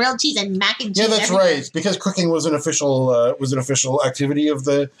plates of grilled cheese and mac and cheese. Yeah, that's right. Because cooking was an official activity of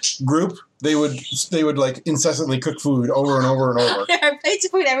the group. They would incessantly cook food over and over and over. There were plates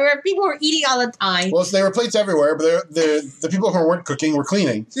of food everywhere. People were eating all the time. Well, there were plates everywhere, but the people who weren't cooking were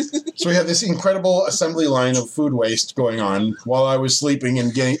cleaning. So we had this incredible assembly line of food waste going on while I was sleeping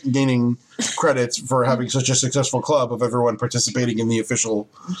and gaining credits for having such a successful club of everyone participating in the official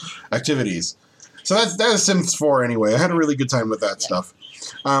activities. So that was Sims 4 anyway. I had a really good time with that stuff.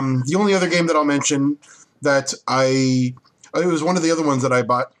 The only other game that I'll mention that it was one of the other ones that I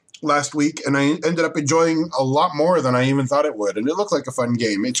bought last week, and I ended up enjoying a lot more than I even thought it would, and it looked like a fun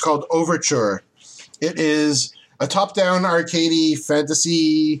game. It's called Overture. It is a top-down arcadey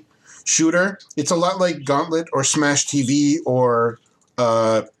fantasy shooter. It's a lot like Gauntlet or Smash TV or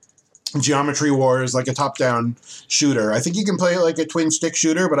Geometry Wars, like a top-down shooter. I think you can play it like a twin-stick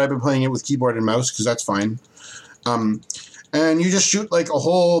shooter, but I've been playing it with keyboard and mouse because that's fine. And you just shoot a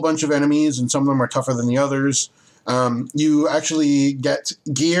whole bunch of enemies, and some of them are tougher than the others. You actually get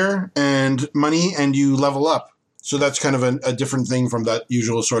gear and money, and you level up. So that's kind of a different thing from that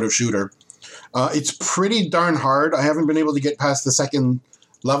usual sort of shooter. It's pretty darn hard. I haven't been able to get past the second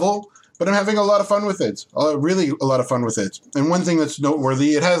level, but I'm having a lot of fun with it. Really a lot of fun with it. And one thing that's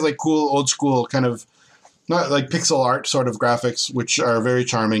noteworthy, it has like cool old school kind of, not like pixel art sort of graphics, which are very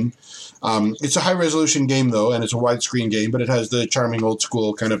charming. It's a high resolution game though, and it's a widescreen game, but it has the charming old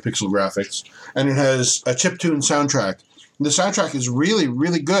school kind of pixel graphics. And it has a chiptune soundtrack. And the soundtrack is really,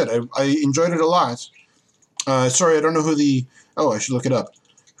 really good. I enjoyed it a lot. Sorry, I don't know who the... Oh, I should look it up.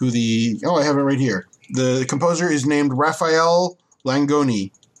 Oh, I have it right here. The composer is named Raphael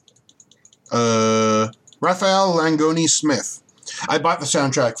Langoni. Raphael Langoni Smith. I bought the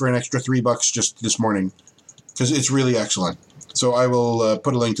soundtrack for an extra $3 just this morning because it's really excellent. So I will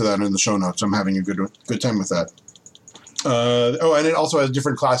put a link to that in the show notes. I'm having a good time with that. And it also has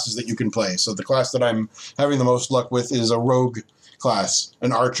different classes that you can play. So the class that I'm having the most luck with is a rogue class,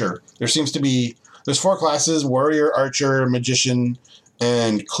 an archer. There's 4 classes: warrior, archer, magician,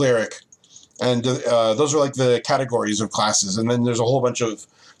 and cleric. And those are like the categories of classes. And then there's a whole bunch of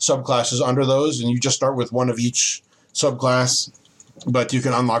subclasses under those, and you just start with one of each subclass, but you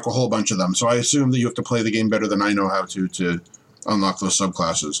can unlock a whole bunch of them. So I assume that you have to play the game better than I know how to unlock those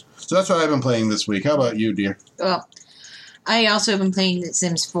subclasses. So that's what I've been playing this week. How about you, dear? Well, I also have been playing The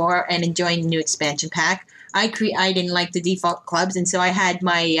Sims 4 and enjoying the new expansion pack. I didn't like the default clubs, and so I had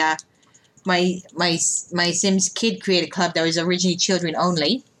my my Sims kid create a club that was originally children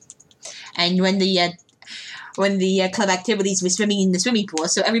only. And when the club activities were swimming in the swimming pool,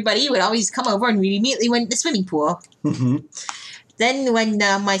 so everybody would always come over and we immediately went in the swimming pool. Mm-hmm. Then when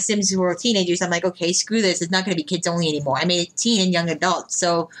my Sims were teenagers, I'm like, okay, screw this. It's not going to be kids only anymore. I made it teen and young adults.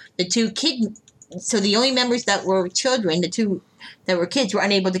 So the only members that were children, the 2 that were kids, were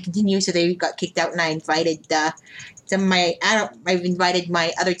unable to continue, so they got kicked out. And I invited I've invited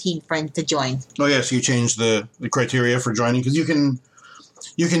my other teen friend to join. Oh yeah, so you changed the criteria for joining, because you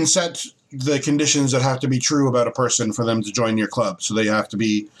can set the conditions that have to be true about a person for them to join your club. So they have to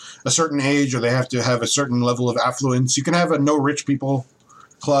be a certain age, or they have to have a certain level of affluence. You can have a no rich people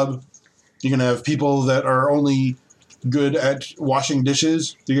club. You can have people that are only good at washing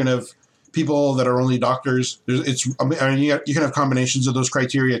dishes. You can have people that are only doctors. You can have combinations of those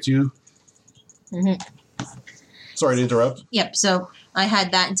criteria too. Mm-hmm. Sorry to interrupt. Yep. So I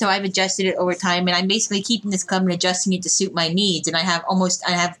had that, and so I've adjusted it over time, and I'm basically keeping this club and adjusting it to suit my needs. And I have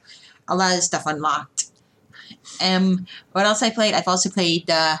a lot of stuff unlocked. What else I played? I've also played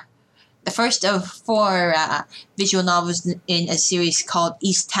the first of 4 visual novels in a series called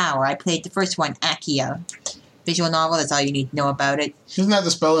East Tower. I played the first one, Accio. Visual novel, that's all you need to know about it. Isn't that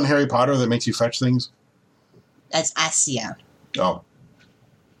the spell in Harry Potter that makes you fetch things? That's Accio. Oh.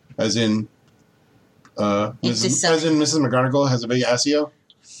 As in... Mrs. McGonagall has a big Accio?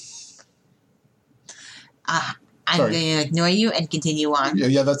 I'm going to ignore you and continue on.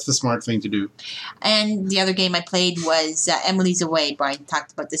 Yeah, that's the smart thing to do. And the other game I played was Emily's Away. Brian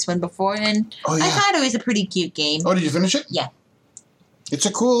talked about this one before, and I thought it was a pretty cute game. Oh, did you finish it? Yeah. It's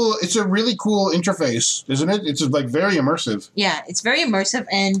a really cool interface, isn't it? It's like very immersive. Yeah, it's very immersive,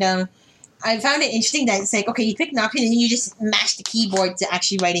 and I found it interesting that it's like, okay, you pick an option and then you just mash the keyboard to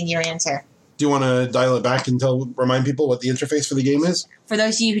actually write in your answer. Do you want to dial it back and remind people what the interface for the game is? For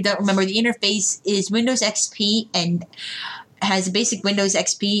those of you who don't remember, the interface is Windows XP and has a basic Windows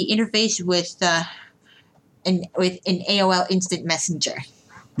XP interface with an AOL Instant Messenger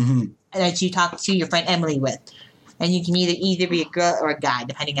that you talk to your friend Emily with. And you can either be a girl or a guy,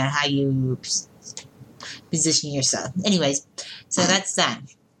 depending on how you position yourself. Anyways, so that's that.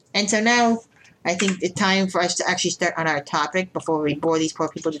 And so now I think it's time for us to actually start on our topic before we bore these poor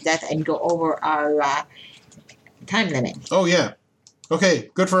people to death and go over our time limit. Oh, yeah. Okay,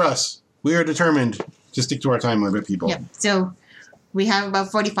 good for us. We are determined to stick to our time limit, people. Yeah, so we have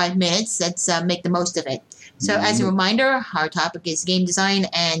about 45 minutes. Let's make the most of it. So as a reminder, our topic is game design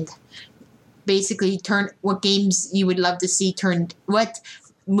and basically what games you would love to see turned, what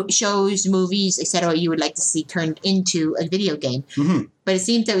shows, movies, etc. you would like to see turned into a video game. Mm-hmm. But it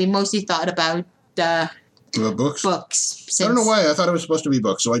seems that we mostly thought about books. Books. I don't know why. I thought it was supposed to be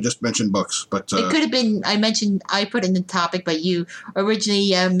books, so I just mentioned books. But it could have been. I put in the topic, but you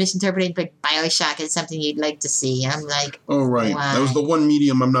originally misinterpreted like BioShock as something you'd like to see. I'm like, oh right, why? That was the one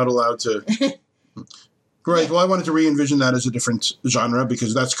medium I'm not allowed to. Great. Well, I wanted to re-envision that as a different genre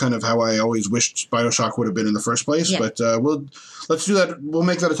because that's kind of how I always wished BioShock would have been in the first place. Yeah. But let's do that. We'll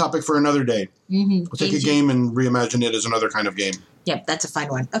make that a topic for another day. Mm-hmm. We'll take a game and reimagine it as another kind of game. Yep, that's a fun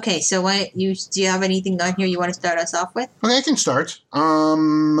one. Okay, so do you have anything on here you want to start us off with? Okay, I can start.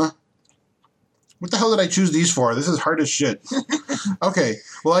 What the hell did I choose these for? This is hard as shit. Okay,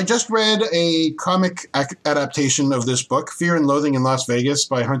 well, I just read a comic adaptation of this book, Fear and Loathing in Las Vegas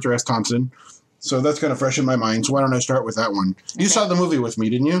by Hunter S. Thompson. So that's kind of fresh in my mind. So why don't I start with that one? You saw the movie with me,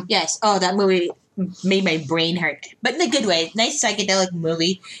 didn't you? Yes. Oh, that movie made my brain hurt, but in a good way. Nice psychedelic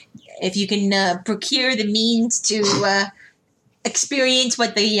movie. If you can procure the means to experience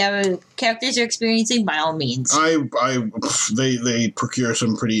what the characters are experiencing, by all means. They procure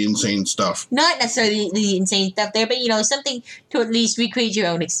some pretty insane stuff. Not necessarily the insane stuff there, but something to at least recreate your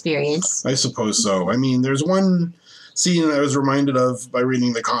own experience. I suppose so. I mean, there's one scene I was reminded of by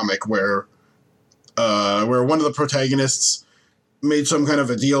reading the comic where one of the protagonists made some kind of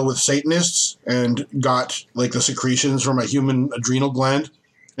a deal with Satanists and got like the secretions from a human adrenal gland,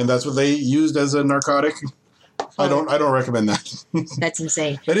 and that's what they used as a narcotic. I don't recommend that. That's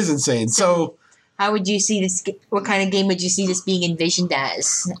insane. That is insane. So how would you see this? What kind of game would you see this being envisioned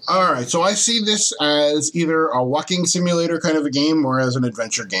as? All right, so I see this as either a walking simulator kind of a game or as an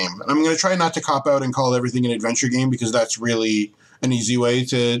adventure game. And I'm going to try not to cop out and call everything an adventure game because that's really an easy way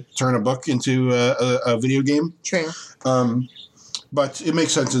to turn a book into a video game. True. But it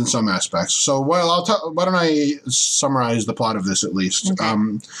makes sense in some aspects. So, why don't I summarize the plot of this at least? Okay.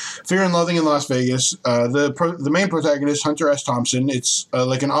 Fear and Loathing in Las Vegas. The main protagonist, Hunter S. Thompson, it's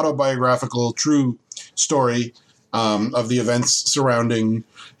like an autobiographical, true story of the events surrounding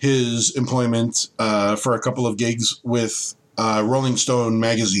his employment for a couple of gigs with Rolling Stone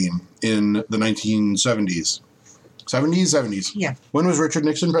magazine in the 1970s. 70s? Yeah. When was Richard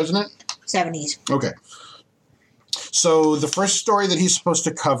Nixon president? 70s. Okay. So the first story that he's supposed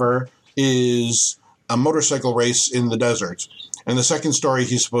to cover is a motorcycle race in the desert. And the second story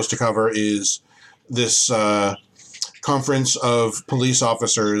he's supposed to cover is this conference of police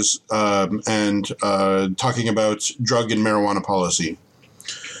officers and talking about drug and marijuana policy.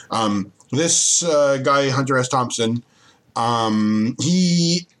 This guy, Hunter S. Thompson,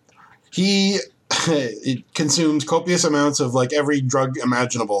 he consumes copious amounts of like every drug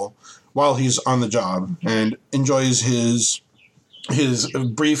imaginable while he's on the job and enjoys his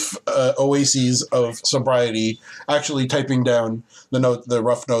brief oases of sobriety, actually typing down the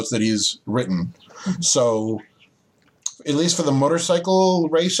rough notes that he's written. So, at least for the motorcycle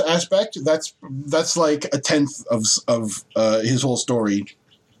race aspect, that's like a tenth of his whole story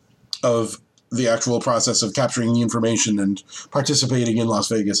of the actual process of capturing the information and participating in Las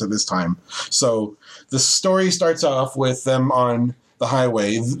Vegas at this time. So, the story starts off with them on the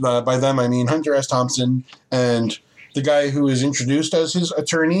highway. By them, I mean Hunter S. Thompson and the guy who is introduced as his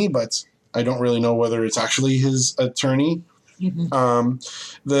attorney, but I don't really know whether it's actually his attorney. Mm-hmm.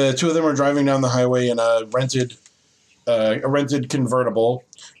 The two of them are driving down the highway in a rented convertible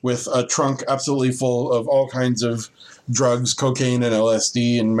with a trunk absolutely full of all kinds of drugs, cocaine and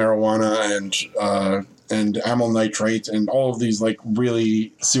LSD and marijuana and amyl nitrate and all of these like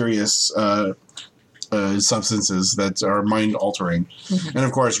really serious substances that are mind-altering. Mm-hmm. And,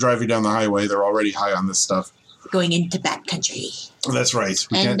 of course, driving down the highway, they're already high on this stuff. Going into bad country. That's right.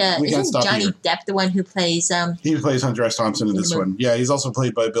 We can't isn't stop Johnny here. Depp the one who plays... He plays Hunter S. Thompson in this one. Yeah, he's also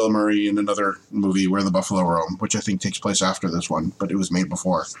played by Bill Murray in another movie, Where the Buffalo Roam, which I think takes place after this one, but it was made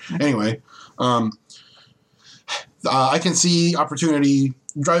before. Okay. Anyway, I can see opportunity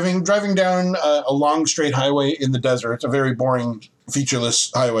driving down a long, straight highway in the desert, a very boring,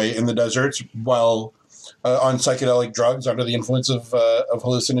 featureless highway in the desert, while... on psychedelic drugs under the influence of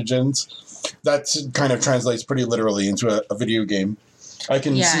hallucinogens. That kind of translates pretty literally into a video game. I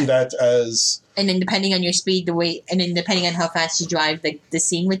can see that as... And then depending on your speed, and then depending on how fast you drive, the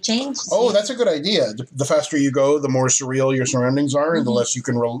scene would change. Oh, that's a good idea. The faster you go, the more surreal your surroundings are, and the less you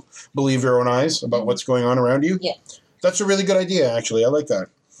can believe your own eyes about what's going on around you. Yeah. That's a really good idea, actually. I like that.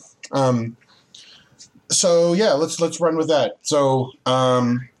 So, yeah, let's run with that. So,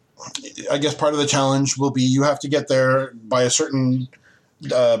 I guess part of the challenge will be you have to get there by a certain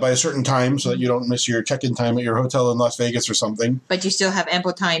time so that you don't miss your check-in time at your hotel in Las Vegas or something. But you still have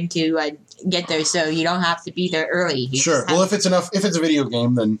ample time to get there, so you don't have to be there early. Sure. Well, if it's a video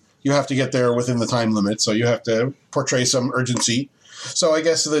game, then you have to get there within the time limit, so you have to portray some urgency. So I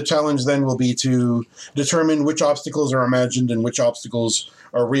guess the challenge then will be to determine which obstacles are imagined and which obstacles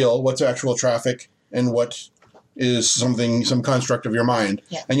are real, what's actual traffic, and what is some construct of your mind.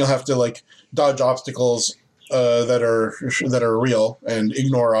 Yeah. And you'll have to like dodge obstacles that are real and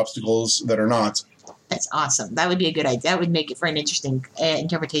ignore obstacles that are not. That's awesome. That would be a good idea. That would make it for an interesting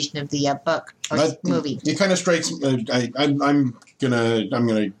interpretation of the book or movie. It kind of strikes. I'm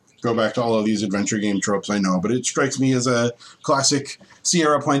gonna go back to all of these adventure game tropes I know, but it strikes me as a classic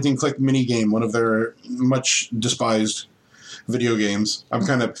Sierra point and click mini game, one of their much despised video games. I'm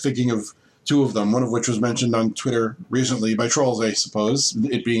kind of thinking of two of them, one of which was mentioned on Twitter recently by trolls, I suppose,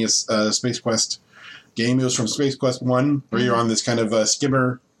 it being a Space Quest game. It was from Space Quest 1, where you're on this kind of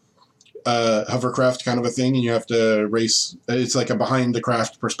skimmer hovercraft kind of a thing, and you have to race. It's like a behind the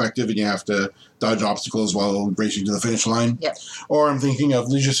craft perspective, and you have to dodge obstacles while racing to the finish line. Yep. Or I'm thinking of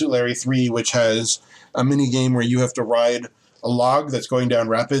Leisure Suit Larry 3, which has a mini game where you have to ride a log that's going down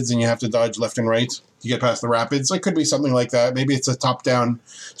rapids, and you have to dodge left and right to get past the rapids. It could be something like that. Maybe it's a top-down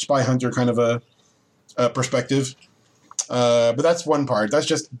spy hunter kind of a perspective. But that's one part. That's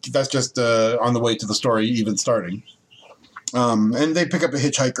just on the way to the story even starting. And they pick up a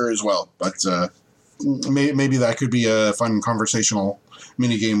hitchhiker as well. But maybe that could be a fun conversational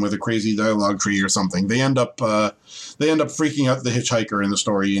minigame with a crazy dialogue tree or something. They end up freaking out the hitchhiker in the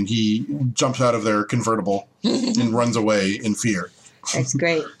story, and he jumps out of their convertible and runs away in fear. That's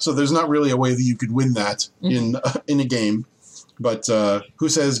great. So there's not really a way that you could win that in a game. But who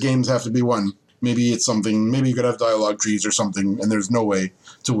says games have to be won? Maybe it's something. Maybe you could have dialogue trees or something, and there's no way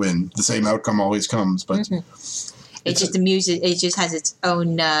to win. The same outcome always comes. But it's just the music. It just has its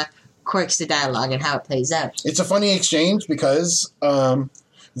own quirks to dialogue and how it plays out. It's a funny exchange because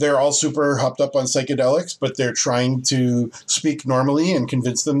they're all super hopped up on psychedelics, but they're trying to speak normally and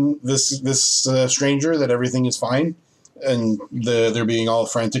convince this stranger that everything is fine, and they're being all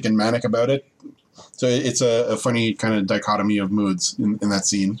frantic and manic about it. So it's a funny kind of dichotomy of moods in that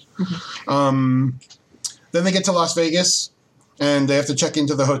scene. Then they get to Las Vegas, and they have to check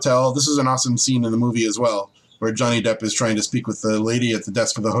into the hotel. This is an awesome scene in the movie as well, where Johnny Depp is trying to speak with the lady at the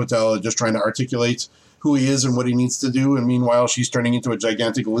desk of the hotel, just trying to articulate who he is and what he needs to do. And meanwhile, she's turning into a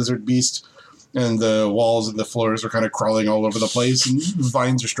gigantic lizard beast, and the walls and the floors are kind of crawling all over the place, and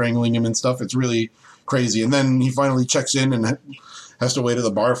vines are strangling him and stuff. It's really crazy. And then he finally checks in and has to wait at the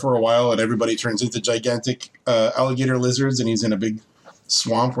bar for a while, and everybody turns into gigantic alligator lizards, and he's in a big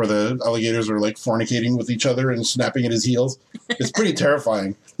swamp where the alligators are like fornicating with each other and snapping at his heels. It's pretty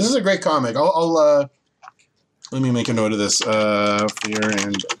terrifying. This is a great comic. I'll let me make a note of this. Fear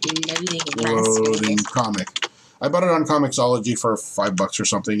and Loathing comic. I bought it on Comixology for $5 or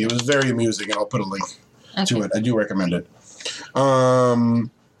something. It was very amusing, and I'll put a link to it. I do recommend it.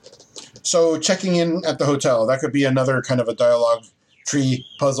 So checking in at the hotel, that could be another kind of a dialogue tree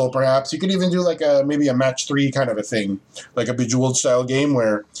puzzle, perhaps. You could even do like maybe a match 3 kind of a thing, like a Bejeweled style game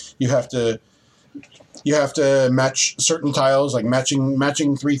where you have to match certain tiles, like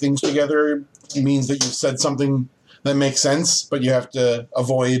matching 3 things together means that you've said something that makes sense, but you have to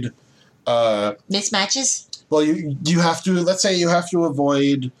avoid mismatches. Well, you have to. Let's say you have to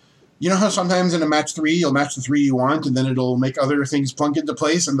avoid. You know how sometimes in a match 3 you'll match the 3 you want, and then it'll make other things plunk into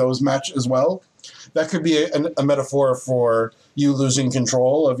place, and those match as well. That could be a metaphor for you losing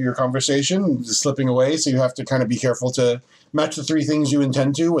control of your conversation, just slipping away. So you have to kind of be careful to match the 3 things you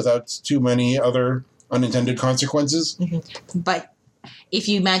intend to without too many other unintended consequences. But if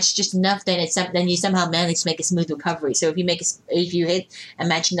you match just enough, then you somehow manage to make a smooth recovery. So if you hit a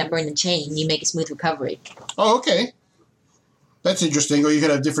matching number in the chain, you make a smooth recovery. Oh, okay. That's interesting. Or you could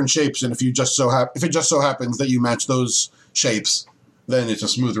have different shapes, and if it just so happens that you match those shapes, then it's a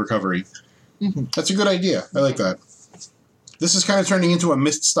smooth recovery. That's a good idea. I like that. This is kind of turning into a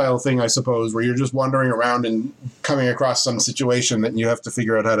Myst style thing, I suppose, where you're just wandering around and coming across some situation that you have to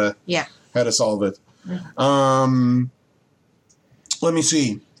figure out how to solve it. Let me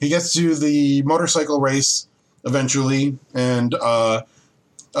see. He gets to the motorcycle race eventually, and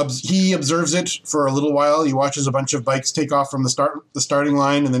he observes it for a little while. He watches a bunch of bikes take off from the starting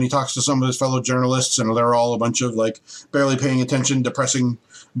line, and then he talks to some of his fellow journalists, and they're all a bunch of like barely paying attention, depressing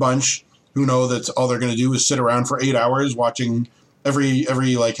bunch who know that all they're going to do is sit around for 8 hours watching every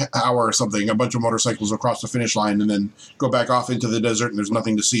like hour or something a bunch of motorcycles across the finish line, and then go back off into the desert, and there's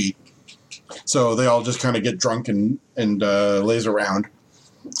nothing to see. So they all just kind of get drunk and laze around.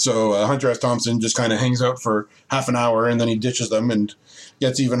 So Hunter S. Thompson just kind of hangs out for half an hour, and then he ditches them and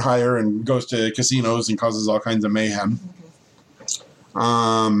gets even higher and goes to casinos and causes all kinds of mayhem.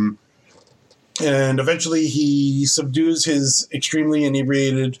 And eventually he subdues his extremely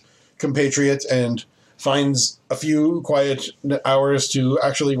inebriated compatriot and finds a few quiet hours to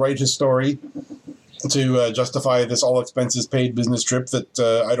actually write his story to justify this all-expenses-paid business trip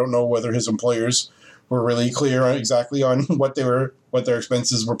that I don't know whether his employers were really clear exactly on what their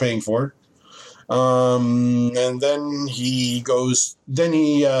expenses were paying for. And then he gets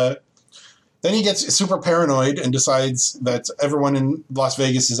super paranoid and decides that everyone in Las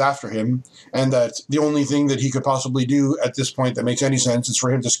Vegas is after him, and that the only thing that he could possibly do at this point that makes any sense is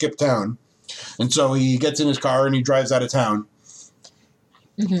for him to skip town. And so he gets in his car and he drives out of town.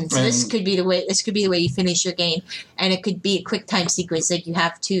 So this could be the way you finish your game, and it could be a quick time sequence. Like you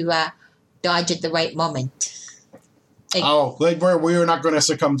have to dodge at the right moment. We're not going to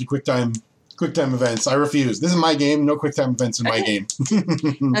succumb to quick time QuickTime events. I refuse. This is my game. No QuickTime events in my game.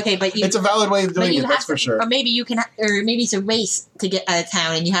 Okay, but it's a valid way of doing it. That's for sure. Or maybe maybe it's a race to get out of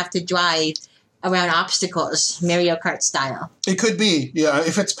town, and you have to drive around obstacles, Mario Kart style. It could be. Yeah,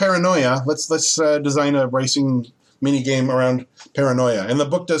 if it's paranoia, let's design a racing mini game around paranoia. And the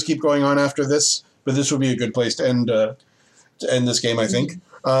book does keep going on after this, but this would be a good place to end this game, I think.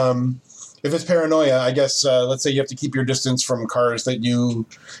 If it's paranoia, I guess, let's say you have to keep your distance from cars that you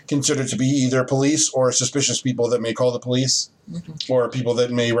consider to be either police or suspicious people that may call the police, or people that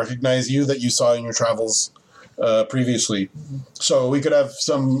may recognize you that you saw in your travels previously. So we could have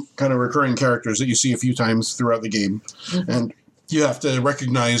some kind of recurring characters that you see a few times throughout the game, and you have to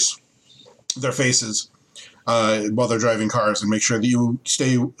recognize their faces while they're driving cars and make sure that you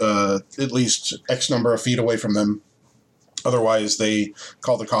stay at least X number of feet away from them. Otherwise, they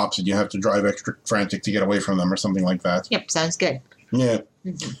call the cops and you have to drive extra frantic to get away from them or something like that. Yep, sounds good. Yeah.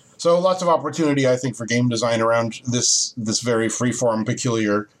 So lots of opportunity, I think, for game design around this very freeform,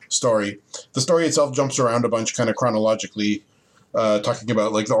 peculiar story. The story itself jumps around a bunch kind of chronologically, talking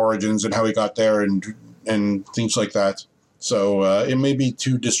about like the origins and how he got there and things like that. So it may be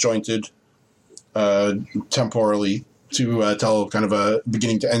too disjointed temporally to tell kind of a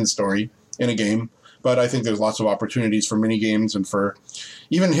beginning to end story in a game. But I think there's lots of opportunities for mini games and for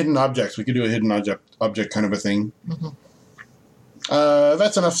even hidden objects. We could do a hidden object kind of a thing.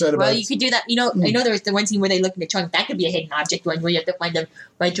 That's enough said about. Well, you could do that. I know there was the one scene where they look in the trunk. That could be a hidden object one where you have to find the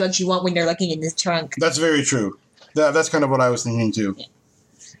right drugs you want when they're looking in the trunk. That's very true. That's kind of what I was thinking too.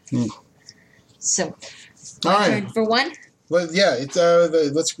 Yeah. So, all right, turn for one. Well, yeah, it's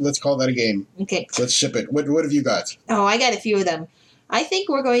let's call that a game. Okay. Let's ship it. What have you got? Oh, I got a few of them. I think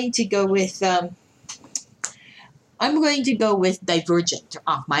we're going to go with. I'm going to go with Divergent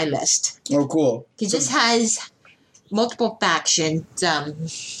off my list. Oh, cool. Because this has multiple factions.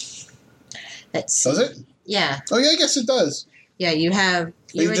 Let's see. Does it? Yeah. Oh, yeah, I guess it does. Yeah, you have Are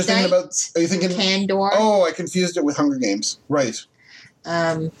you thinking Candor. Oh, I confused it with Hunger Games. Right.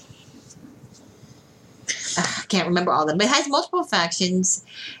 I can't remember all of them, but it has multiple factions.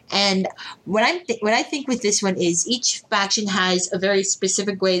 And what I think with this one is each faction has a very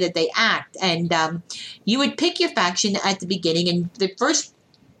specific way that they act, and you would pick your faction at the beginning, and the first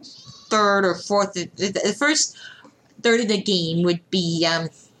third or fourth, the first third of the game would be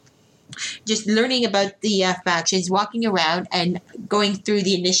just learning about the factions, walking around, and going through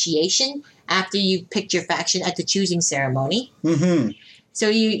the initiation after you picked your faction at the choosing ceremony. Mm-hmm. So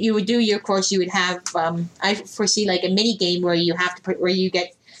you would do your course. You would have I foresee like a mini game where you have to where you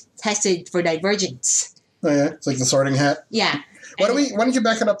get tested for divergence. Oh yeah, it's like the Sorting Hat. Yeah. Why don't you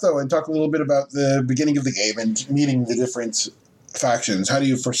back it up though and talk a little bit about the beginning of the game and meeting the different factions? How do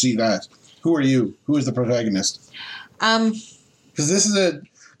you foresee that? Who are you? Who is the protagonist? Because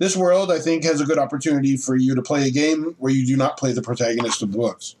this world I think has a good opportunity for you to play a game where you do not play the protagonist of the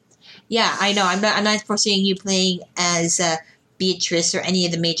books. Yeah, I know. I'm not foreseeing you playing as Beatrice or any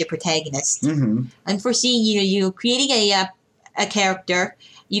of the major protagonists. Mm-hmm. I'm foreseeing you creating a character.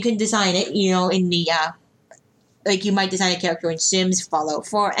 You can design it, in the like you might design a character in Sims, Fallout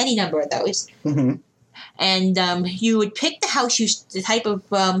 4, any number of those. Mm-hmm. And you would pick the type of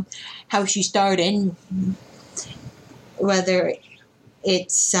house you start in, whether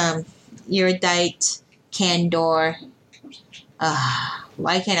it's Erudite, Candor.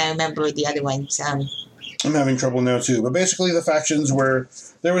 Why can't I remember the other ones? I'm having trouble now too. But basically, the factions were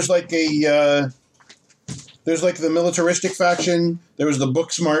there was like there's like the militaristic faction. There was the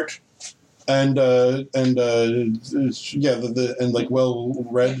book smart, and like well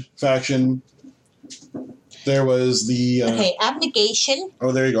read faction. There was the abnegation.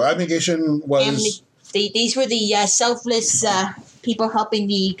 Oh, there you go. Abnegation was. These were the selfless people helping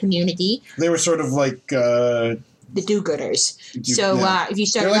the community. They were sort of like the do-gooders. So if you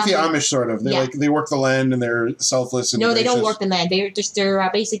start, they're like the Amish sort of. They work the land and they're selfless. And no, gracious. They don't work the land. They're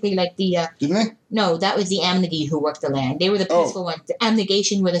basically like the. Didn't they? No, that was the Amnesty who worked the land. They were the peaceful ones. The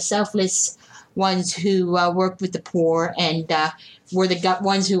Abnegation were the selfless ones who worked with the poor and were the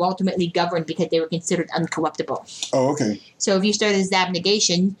ones who ultimately governed because they were considered uncorruptible. Oh, okay. So if you started as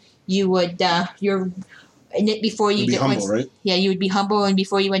Abnegation, you would before you be humble, right? Yeah, you would be humble, and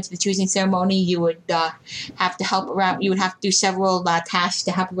before you went to the choosing ceremony, you would have to help around. You would have to do several tasks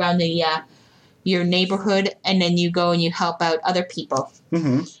to help around your neighborhood, and then you go and you help out other people.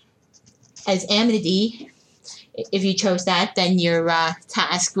 Mm-hmm. As Amity, if you chose that, then your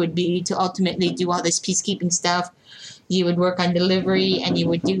task would be to ultimately do all this peacekeeping stuff. You would work on delivery, and you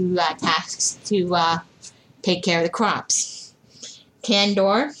would do tasks to take care of the crops.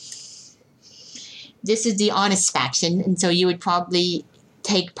 Candor. This is the honest faction, and so you would probably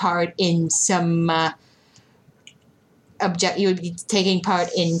take part in some you would be taking part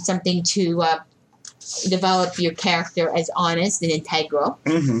in something to develop your character as honest and integral.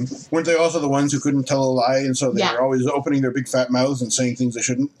 Mm-hmm. Weren't they also the ones who couldn't tell a lie, and so they were always opening their big fat mouths and saying things they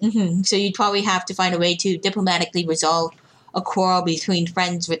shouldn't? Mm-hmm. So you'd probably have to find a way to diplomatically resolve a quarrel between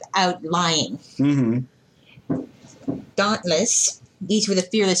friends without lying. Mm-hmm. Dauntless. These were the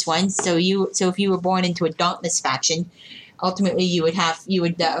fearless ones. So if you were born into a dauntless faction, ultimately you would have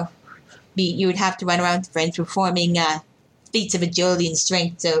to run around with friends performing feats of agility and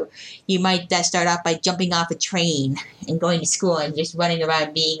strength. So you might start off by jumping off a train and going to school and just running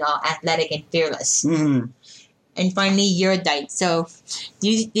around being all athletic and fearless. Mm-hmm. And finally, erudite. So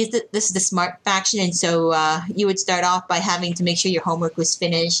this is the smart faction, and so you would start off by having to make sure your homework was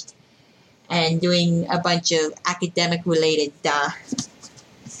finished and doing a bunch of academic-related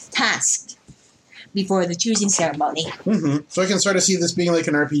tasks before the choosing ceremony. Mm-hmm. So I can sort of see this being like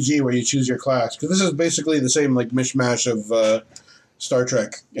an RPG where you choose your class, because this is basically the same like mishmash of Star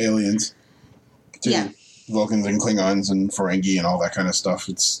Trek aliens. Vulcans and Klingons and Ferengi and all that kind of stuff.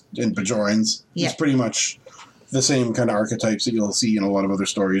 It's in Bajorans. Yeah. It's pretty much the same kind of archetypes that you'll see in a lot of other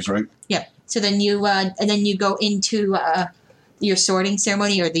stories, right? Yeah. So then you go into your sorting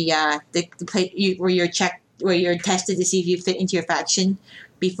ceremony, or the place where you're tested to see if you fit into your faction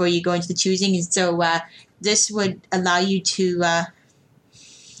before you go into the choosing. And so this would allow you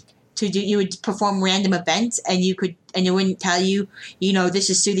you would perform random events, and it wouldn't tell you, this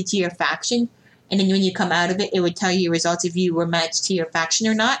is suited to your faction. And then when you come out of it, it would tell you your results if you were matched to your faction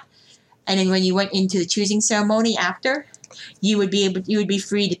or not. And then when you went into the choosing ceremony after, you would be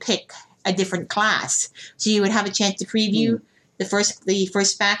free to pick a different class. So you would have a chance to preview the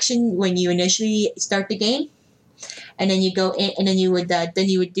first faction when you initially start the game. And then you go in, and then you would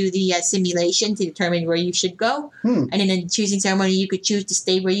do the simulation to determine where you should go. And then in the choosing ceremony, you could choose to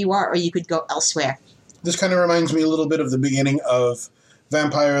stay where you are, or you could go elsewhere. This kind of reminds me a little bit of the beginning of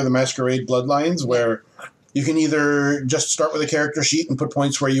Vampire the Masquerade Bloodlines, where you can either just start with a character sheet and put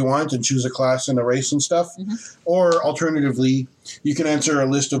points where you want and choose a class and a race and stuff, or alternatively, you can answer a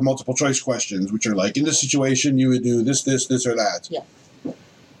list of multiple choice questions, which are like, in this situation, you would do this, or that. Yeah.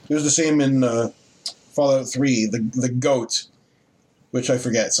 It was the same in Fallout 3, the GOAT, which I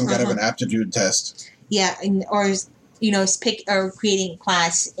forget, some kind of an aptitude test. Yeah, or creating a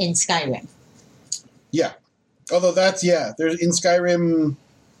class in Skyrim. Yeah. Although there's in Skyrim...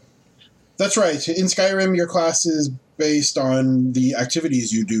 That's right. In Skyrim, your class is based on the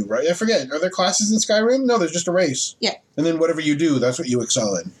activities you do, right? I forget. Are there classes in Skyrim? No, there's just a race. Yeah. And then whatever you do, that's what you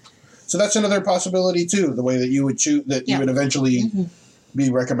excel in. So that's another possibility, too, the way that you would choose, that you would eventually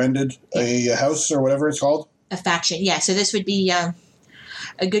be recommended a house or whatever it's called. A faction, yeah. So this would be you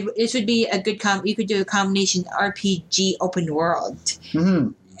could do a combination RPG open world.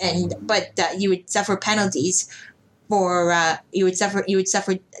 Mm-hmm. But you would suffer penalties. You would suffer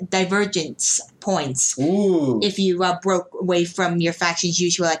divergence points if you broke away from your faction's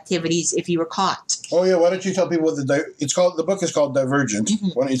usual activities if you were caught. Oh yeah, why don't you tell people what the book is called Divergent.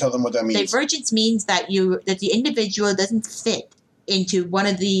 Why don't you tell them what that means? Divergence means that the individual doesn't fit into one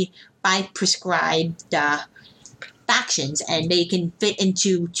of the 5 prescribed factions, and they can fit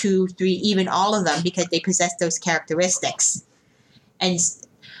into 2, 3, even all of them because they possess those characteristics.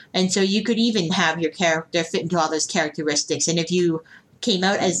 And so you could even have your character fit into all those characteristics. And if you came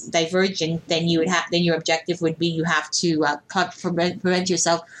out as divergent, then your objective would be you have to prevent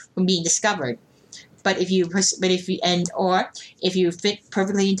yourself from being discovered. But if you fit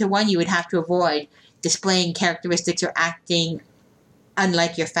perfectly into one, you would have to avoid displaying characteristics or acting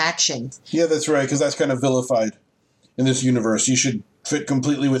unlike your faction. Yeah, that's right, because that's kind of vilified in this universe. You should fit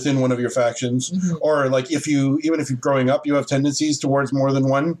completely within one of your factions, or like even if you're growing up, you have tendencies towards more than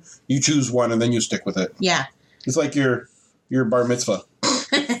one. You choose one and then you stick with it. Yeah, it's like your bar mitzvah.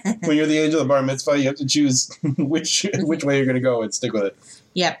 When you're the age of the bar mitzvah, you have to choose which way you're going to go and stick with it.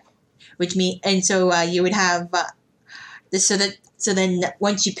 Yep, you would have this. So then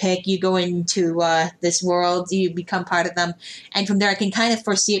once you pick, you go into this world, you become part of them, and from there, I can kind of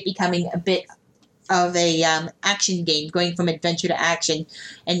foresee it becoming a bit of a action game, going from adventure to action,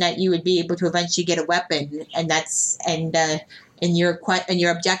 and that you would be able to eventually get a weapon, and your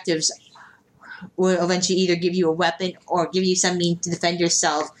objectives will eventually either give you a weapon or give you some means to defend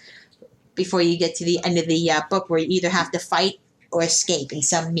yourself before you get to the end of the book, where you either have to fight or escape in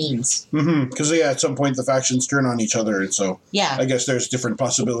some means. Because at some point the factions turn on each other, and so I guess there's different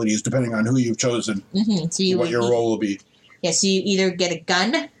possibilities depending on who you've chosen, so what your role will be. Yeah, so you either get a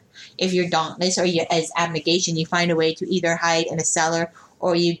gun if you're dauntless, or as abnegation, you find a way to either hide in a cellar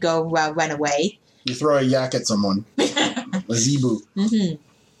or you go run away. You throw a yak at someone. That's a zebu. Mm-hmm.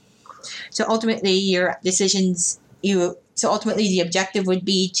 So ultimately, So ultimately, the objective would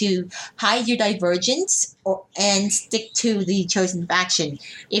be to hide your divergence and stick to the chosen faction.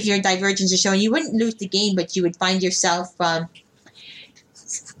 If your divergence is shown, you wouldn't lose the game, but you would find yourself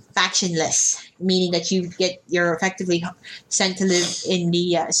factionless, meaning that you're effectively sent to live in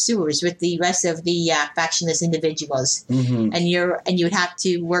the sewers with the rest of the factionless individuals, Mm-hmm. and you would have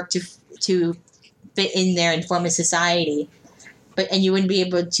to work to fit in there and form a society. And you wouldn't be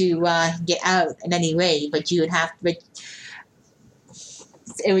able to get out in any way, but you would have. But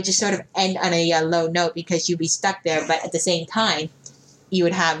it would just sort of end on a low note because you'd be stuck there. But at the same time, you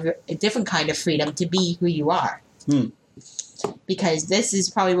would have a different kind of freedom to be who you are. Because this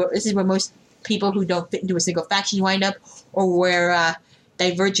is where most people who don't fit into a single faction wind up, or where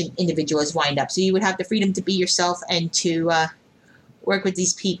divergent individuals wind up. So you would have the freedom to be yourself and to work with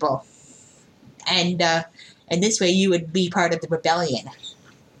these people, and this way you would be part of the rebellion.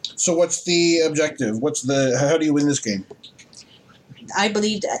 So what's the objective? How do you win this game? I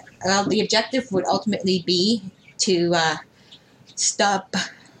believe that the objective would ultimately be to stop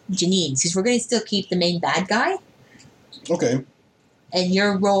Janine, because we're going to still keep the main bad guy. Okay. And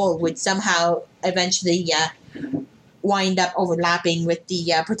your role would somehow eventually wind up overlapping with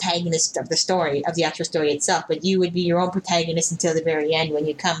the protagonist of the story, of the actual story itself. But you would be your own protagonist until the very end when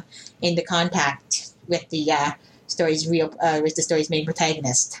you come into contact with the story's main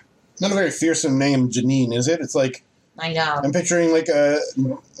protagonist. Not a very fearsome name, Janine, is it? It's like, I know. I'm picturing like a...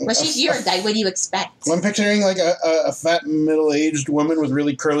 Well, she's your guy. What do you expect? I'm picturing like a fat middle-aged woman with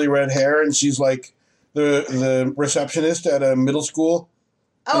really curly red hair, and she's like the receptionist at a middle school.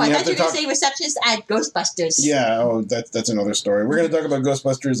 Oh, I thought you were going to say receptionist at Ghostbusters. Yeah, that's another story. We're going to talk about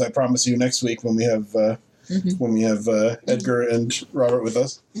Ghostbusters, I promise you, next week when we have Edgar and Robert with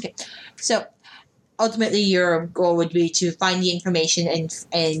us. Okay, so ultimately your goal would be to find the information and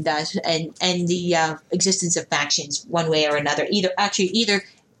the existence of factions one way or another. Either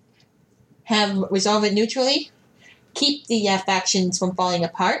resolve it neutrally, keep the factions from falling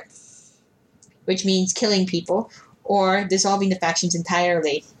apart, which means killing people, or dissolving the factions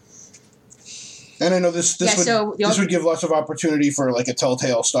entirely. And I know this would give lots of opportunity for like a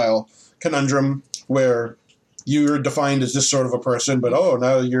Telltale style conundrum where you're defined as this sort of a person, but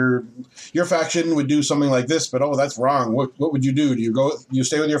now your faction would do something like this, but that's wrong. What would you do? Do you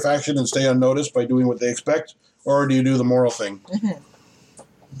stay with your faction and stay unnoticed by doing what they expect, or do you do the moral thing? Mm-hmm.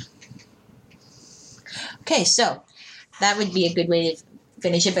 Okay, so that would be a good way to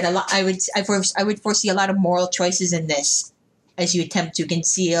finish it, but I would foresee a lot of moral choices in this as you attempt to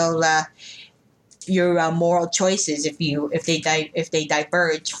conceal your moral choices if they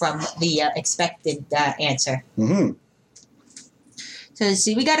diverge from the expected answer. Mm-hmm. So let's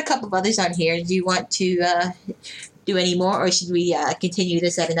see, we got a couple of others on here. Do you want to do any more, or should we continue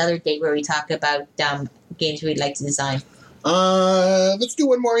this at another date where we talk about games we'd like to design? Let's do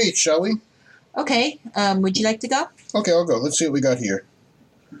one more each, shall we? Okay. Would you like to go? Okay, I'll go. Let's see what we got here.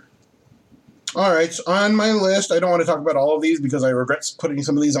 All right, so on my list, I don't want to talk about all of these because I regret putting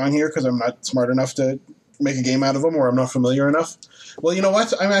some of these on here because I'm not smart enough to make a game out of them, or I'm not familiar enough. Well, you know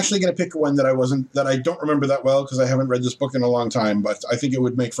what? I'm actually going to pick one that I don't remember that well because I haven't read this book in a long time, but I think it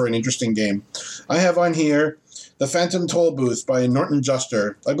would make for an interesting game. I have on here The Phantom Toll Booth by Norton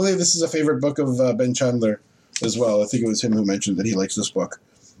Juster. I believe this is a favorite book of Ben Chandler as well. I think it was him who mentioned that he likes this book.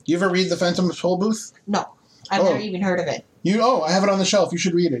 You ever read The Phantom Toll Booth? No. I've never even heard of it. I have it on the shelf. You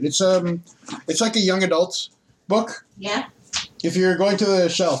should read it. It's like a young adult book. Yeah. If you're going to the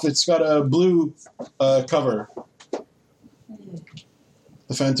shelf, it's got a blue cover.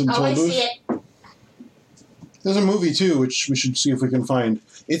 The Phantom Toll Booth. I see it. There's a movie too, which we should see if we can find.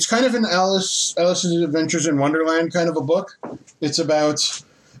 It's kind of an Alice's Adventures in Wonderland kind of a book. It's about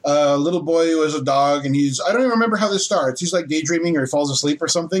a little boy who has a dog, and I don't even remember how this starts. He's like daydreaming or he falls asleep or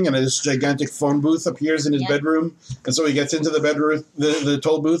something, and this gigantic phone booth appears in his bedroom, and so he gets into the bedroom, the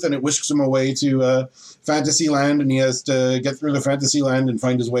toll booth, and it whisks him away to Fantasyland, and he has to get through the Fantasyland and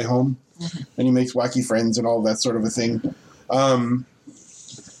find his way home, and he makes wacky friends and all that sort of a thing.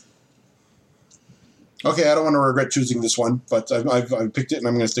 Okay, I don't want to regret choosing this one, but I've picked it and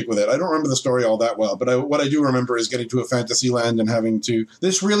I'm going to stick with it. I don't remember the story all that well, but what I do remember is getting to a fantasy land and having to...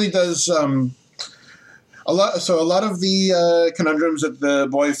 This really does a lot. So a lot of the conundrums that the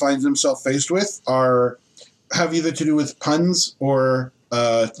boy finds himself faced with have either to do with puns or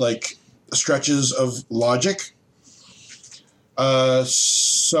like stretches of logic.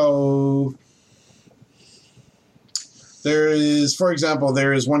 So... For example,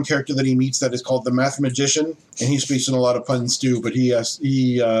 there is one character that he meets that is called the Math Magician, and he speaks in a lot of puns too, but he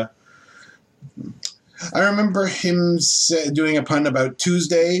I remember him doing a pun about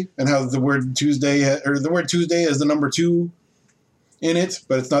Tuesday and how the word Tuesday is the number 2 in it,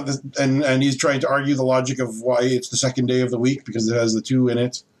 but it's not. And he's trying to argue the logic of why it's the second day of the week because it has the 2 in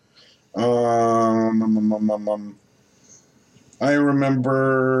it. I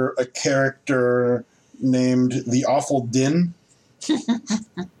remember a character named the Awful Din,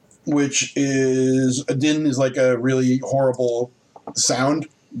 which is a din is like a really horrible sound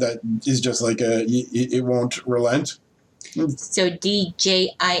that is just like it won't relent. So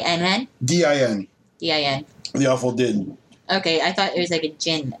DJINN? DIN. DIN. The Awful Din. Okay, I thought it was like a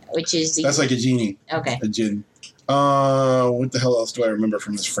jinn, which is the... That's like a genie. Okay. A jinn. What the hell else do I remember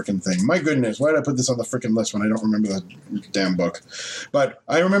from this frickin' thing? My goodness, why did I put this on the frickin' list when I don't remember the damn book? But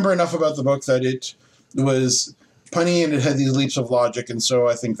I remember enough about the book that it was punny and it had these leaps of logic, and so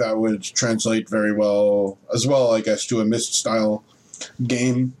I think that would translate very well, as well, I guess, to a Myst-style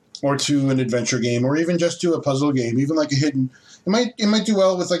game, or to an adventure game, or even just to a puzzle game, even like a hidden... It might do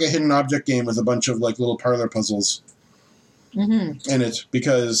well with like a hidden object game with a bunch of like little parlor puzzles in it,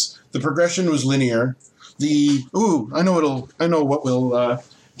 because the progression was linear. I know what will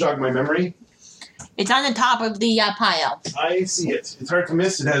jog my memory. It's on the top of the pile. I see it. It's hard to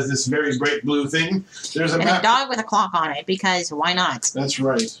miss. It has this very bright blue thing. There's a and map. a dog with a clock on it, because why not? That's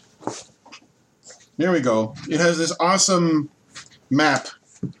right. There we go. It has this awesome map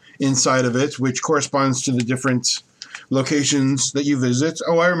inside of it, which corresponds to the different locations that you visit.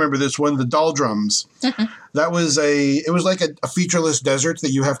 Oh, I remember this one, the Doldrums. It was like a featureless desert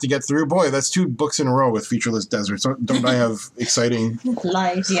that you have to get through. Boy, that's 2 books in a row with featureless deserts. Don't I have exciting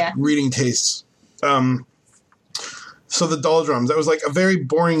lives, yeah, reading tastes? So the Doldrums, that was like a very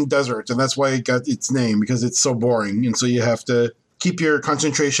boring desert, and that's why it got its name, because it's so boring. And so you have to keep your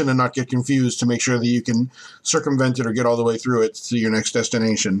concentration and not get confused to make sure that you can circumvent it or get all the way through it to your next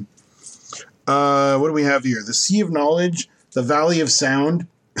destination. What do we have here? The Sea of Knowledge, the Valley of Sound,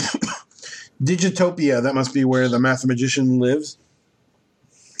 Digitopia, that must be where the mathematician lives.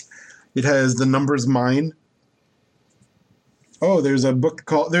 It has the Numbers Mine. Oh, there's a book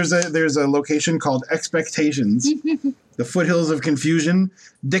called there's a location called Expectations. The Foothills of Confusion,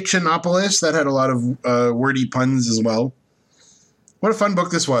 Dictionopolis, that had a lot of wordy puns as well. What a fun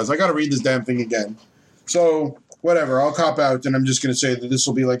book this was. I got to read this damn thing again. So, whatever, I'll cop out, and I'm just going to say that this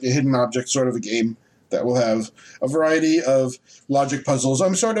will be like a hidden object sort of a game that will have a variety of logic puzzles.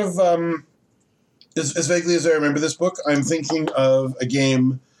 I'm sort of, as vaguely as I remember this book, I'm thinking of a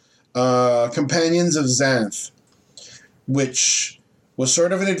game, Companions of Xanth, which was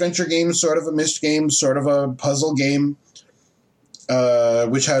sort of an adventure game, sort of a Myst game, sort of a puzzle game,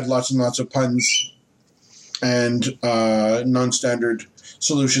 which had lots and lots of puns and non-standard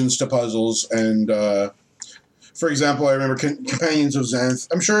solutions to puzzles. And, for example, I remember Companions of Xanth.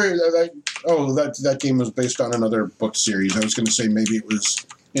 I'm sure that game was based on another book series. I was going to say maybe it was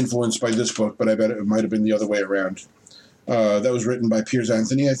influenced by this book, but I bet it might have been the other way around. That was written by Piers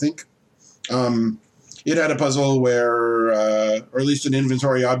Anthony, I think. It had a puzzle where, or at least an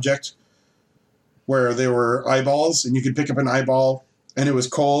inventory object, where there were eyeballs, and you could pick up an eyeball, and it was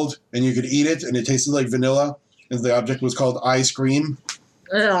cold, and you could eat it, and it tasted like vanilla, and the object was called Ice Cream.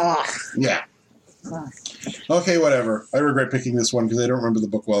 Ugh. Yeah. Okay, whatever. I regret picking this one because I don't remember the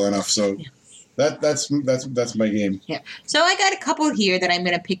book well enough, so that's my game. Yeah. So I got a couple here that I'm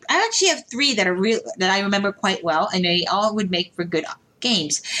going to pick. I actually have 3 that I remember quite well, and they all would make for good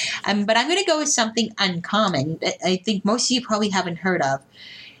games. But I'm going to go with something uncommon that I think most of you probably haven't heard of.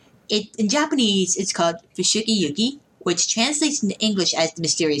 In Japanese, it's called Fushuki Yuki, which translates into English as The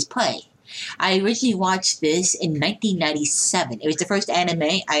Mysterious Play. I originally watched this in 1997. It was the first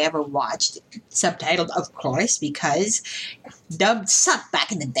anime I ever watched, subtitled, of course, because dubs sucked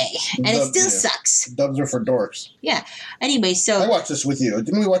back in the day, and it still sucks. Dubs are for dorks. Yeah. Anyway, so... I watched this with you.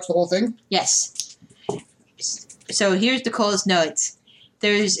 Didn't we watch the whole thing? Yes. So here's the Cole's notes.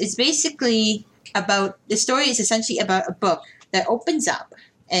 It's basically about... The story is essentially about a book that opens up,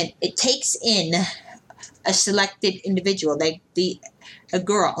 and it takes in a selected individual, like a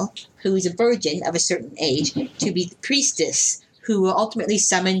girl who is a virgin of a certain age, to be the priestess who will ultimately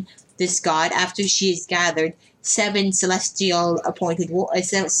summon this god after she has gathered 7 celestial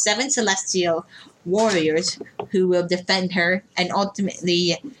warriors who will defend her and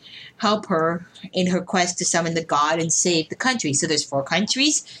ultimately help her in her quest to summon the god and save the country. So there's 4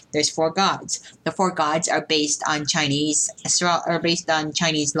 countries, there's 4 gods. The 4 gods are based on Chinese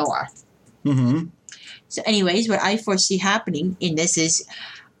lore. Mm-hmm. So anyways, what I foresee happening in this is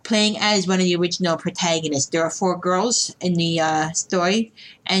playing as one of the original protagonists. There are 4 girls in the story,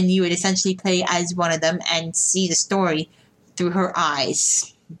 and you would essentially play as one of them and see the story through her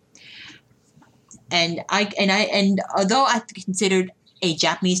eyes. And although I considered a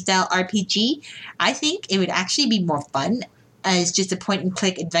Japanese style RPG, I think it would actually be more fun as just a point and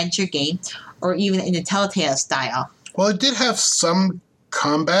click adventure game, or even in the Telltale style. Well, it did have some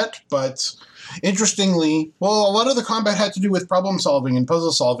combat, but interestingly, a lot of the combat had to do with problem solving and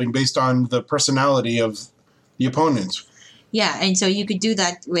puzzle solving based on the personality of the opponent. Yeah, and so you could do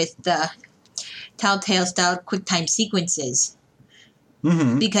that with the Telltale style quick time sequences.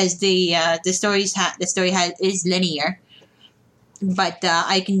 Mm-hmm. Because the story is linear, but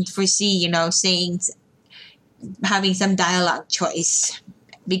I can foresee having some dialogue choice,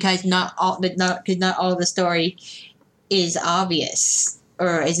 because not all the story is obvious,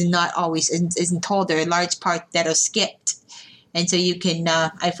 or isn't told. There are large parts that are skipped, and so you can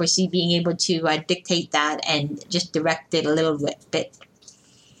I foresee being able to dictate that and just direct it a little bit.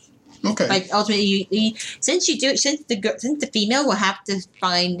 Okay. But ultimately, since the female will have to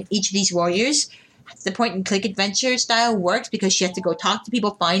find each of these warriors, the point and click adventure style works because she has to go talk to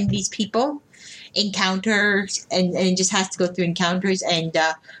people, find these people, encounters, and just has to go through encounters and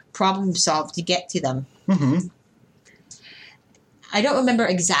problem solve to get to them. Mm-hmm. I don't remember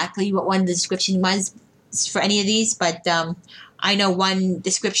exactly what one the description was for any of these, but I know one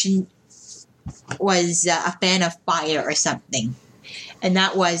description was a fan of fire or something. And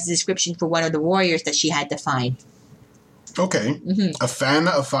that was the description for one of the warriors that she had to find. Okay. Mm-hmm. A fan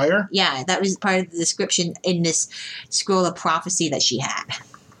of fire? Yeah, that was part of the description in this scroll of prophecy that she had.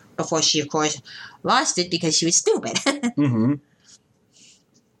 Before she, of course, lost it because she was stupid. Mm-hmm.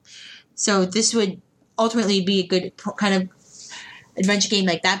 So this would ultimately be a good kind of adventure game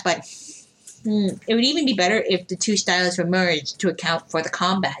like that, but it would even be better if the two styles were merged to account for the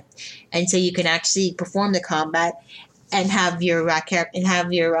combat. And so you can actually perform the combat and have your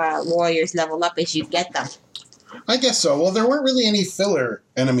warriors level up as you get them. I guess so. Well, there weren't really any filler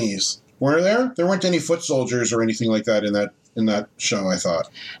enemies, were there? There weren't any foot soldiers or anything like that in that show, I thought.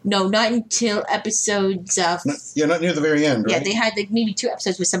 No, not until episodes. Not near the very end, right? Yeah, they had maybe 2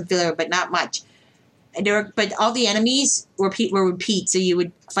 episodes with some filler, but not much. But all the enemies were repeat, so you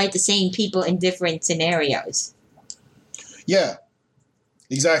would fight the same people in different scenarios. Yeah.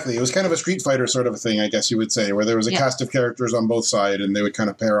 Exactly. It was kind of a Street Fighter sort of a thing, I guess you would say, where there was a cast of characters on both sides, and they would kind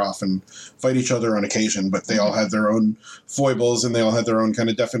of pair off and fight each other on occasion, but they all had their own foibles, and they all had their own kind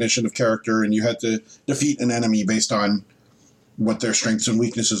of definition of character, and you had to defeat an enemy based on what their strengths and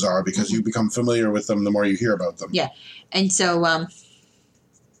weaknesses are, because you become familiar with them the more you hear about them. Yeah. And so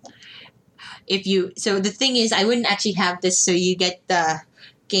the thing is, I wouldn't actually have this so you get the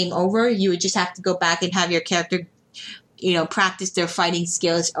game over. You would just have to go back and have your character practice their fighting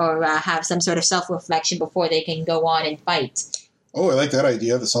skills, or have some sort of self-reflection before they can go on and fight. Oh, I like that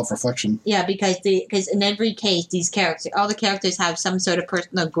idea, the self-reflection. Yeah, because in every case, all the characters have some sort of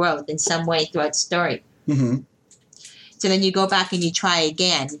personal growth in some way throughout the story. Mm-hmm. So then you go back and you try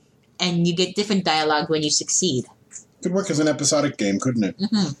again, and you get different dialogue when you succeed. Could work as an episodic game, couldn't it?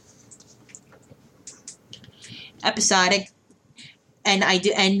 Mm-hmm. Episodic,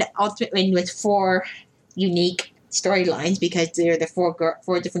 and ultimately with 4 unique storylines, because they're the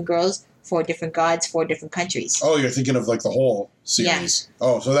 4 different girls, 4 different gods, 4 different countries. Oh, you're thinking of like the whole series. Yeah.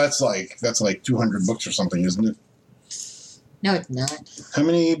 Oh, so that's like 200 books or something, isn't it? No, it's not. How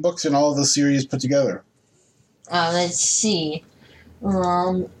many books in all of the series put together? Let's see. 8.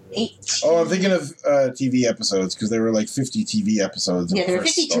 Oh, I'm thinking of TV episodes, because there were like 50 TV episodes. Yeah, there were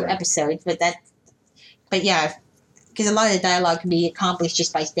 52 episodes, but yeah, because a lot of the dialogue can be accomplished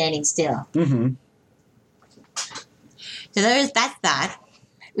just by standing still. Mm-hmm. So that's that.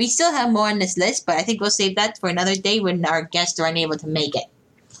 We still have more on this list, but I think we'll save that for another day when our guests are unable to make it.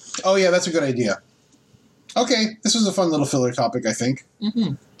 Oh, yeah, that's a good idea. Okay, this was a fun little filler topic, I think.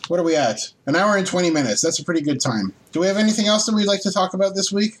 Mm-hmm. What are we at? 1 hour and 20 minutes. That's a pretty good time. Do we have anything else that we'd like to talk about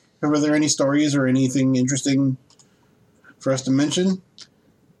this week? Or were there any stories or anything interesting for us to mention?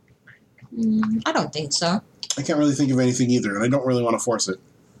 I don't think so. I can't really think of anything either, and I don't really want to force it.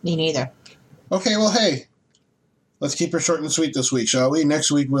 Me neither. Okay, well, hey, let's keep her short and sweet this week, shall we? Next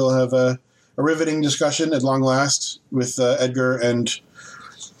week we'll have a riveting discussion at long last with Edgar and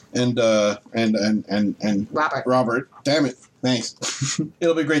Robert. Robert. Damn it. Thanks.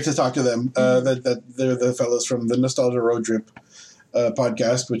 It'll be great to talk to them. That they're the fellows from the Nostalgia Road Trip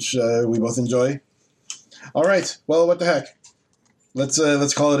podcast, which we both enjoy. All right. Well, what the heck?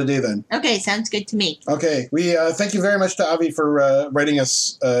 Let's call it a day then. Okay, sounds good to me. Okay, we thank you very much to Avi for writing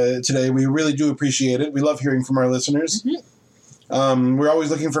us today. We really do appreciate it. We love hearing from our listeners. Mm-hmm. We're always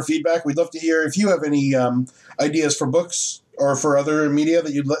looking for feedback. We'd love to hear if you have any ideas for books or for other media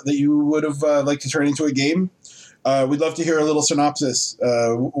that you would have liked to turn into a game. We'd love to hear a little synopsis.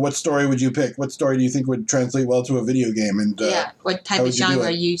 What story would you pick? What story do you think would translate well to a video game? And what type of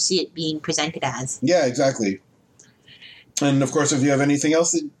genre you see it being presented as. Yeah, exactly. And of course, if you have anything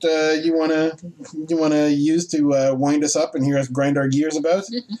else that you wanna use to wind us up and hear us grind our gears about,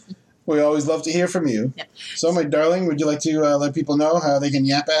 we always love to hear from you. Yep. So, my darling, would you like to let people know how they can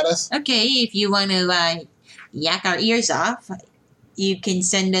yap at us? Okay, if you want to yak our ears off, you can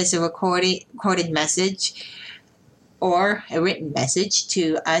send us a recorded message or a written message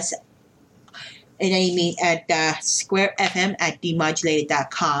to us at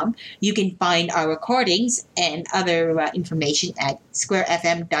squarefm@demodulated.com. You can find our recordings and other information at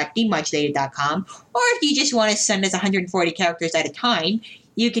squarefm.demodulated.com. Or if you just want to send us 140 characters at a time,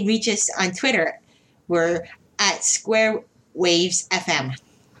 you can reach us on Twitter. We're at squarewavesfm.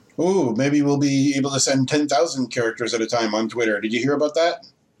 Ooh, maybe we'll be able to send 10,000 characters at a time on Twitter. Did you hear about that?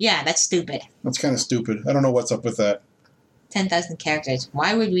 Yeah, that's stupid. That's kind of stupid. I don't know what's up with that. 10,000 characters.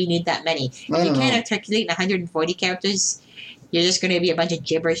 Why would we need that many? If you can't articulate 140 characters, you're just going to be a bunch of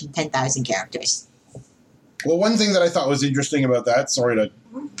gibberish in 10,000 characters. Well, one thing that I thought was interesting about that, sorry to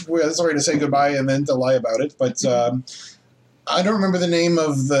say goodbye and then to lie about it, but I don't remember the name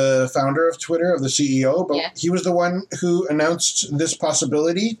of the founder of Twitter, of the CEO, but he was the one who announced this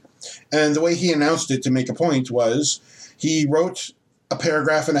possibility. And the way he announced it, to make a point, was he wrote a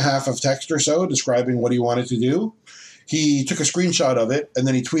paragraph and a half of text or so describing what he wanted to do. He took a screenshot of it, and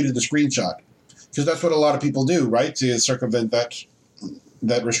then he tweeted the screenshot. Because that's what a lot of people do, right, to circumvent that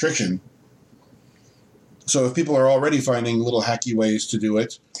restriction. So if people are already finding little hacky ways to do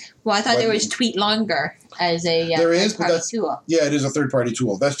it... Well, I thought there was Tweet Longer as a third-party tool. Yeah, it is a third-party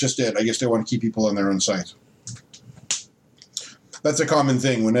tool. That's just it. I guess they want to keep people on their own site. That's a common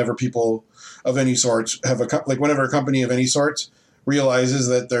thing whenever people of any sort whenever a company of any sort realizes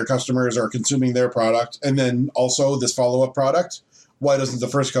that their customers are consuming their product and then also this follow-up product, why doesn't the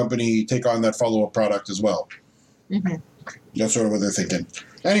first company take on that follow-up product as well? Mm-hmm. That's sort of what they're thinking.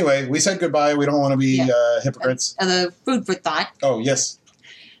 Anyway, we said goodbye. We don't want to be hypocrites. Food for thought. Oh, yes.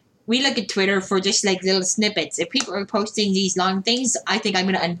 We look at Twitter for just little snippets. If people are posting these long things, I think I'm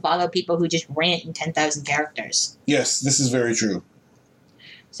going to unfollow people who just rant in 10,000 characters. Yes, this is very true.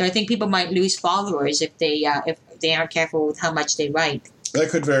 So I think people might lose followers if they aren't careful with how much they write. That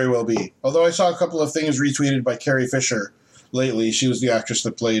could very well be. Although I saw a couple of things retweeted by Carrie Fisher lately. She was the actress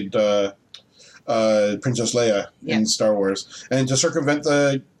that played Princess Leia in Star Wars. And to circumvent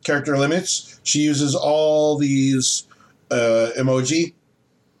the character limits, she uses all these emoji.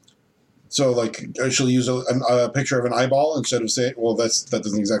 So, she'll use a picture of an eyeball instead of saying, well, that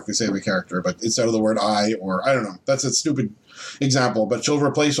doesn't exactly say the character, but instead of the word I, or I don't know. That's a stupid example, but she'll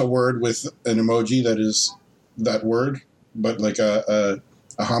replace a word with an emoji that is that word, but like a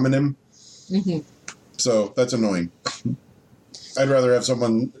homonym. Mm-hmm. So that's annoying. I'd rather have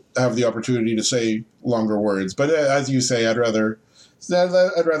someone have the opportunity to say longer words, but as you say, I'd rather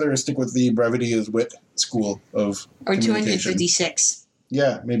stick with the brevity is wit school of or 256.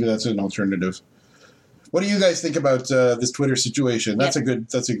 Yeah, maybe that's an alternative. What do you guys think about this Twitter situation? That's a good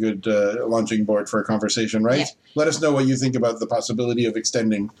launching board for a conversation, right? Yeah. Let us know what you think about the possibility of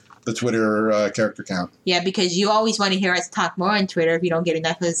extending the Twitter character count. Yeah, because you always want to hear us talk more on Twitter if you don't get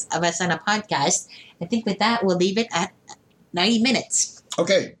enough of us on a podcast. I think with that, we'll leave it at 90 minutes.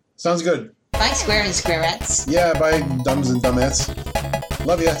 Okay, sounds good. Bye, Square and Squarettes. Yeah, bye, dumbs and dumbets.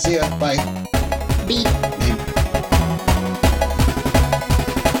 Love ya. See ya. Bye. Beep.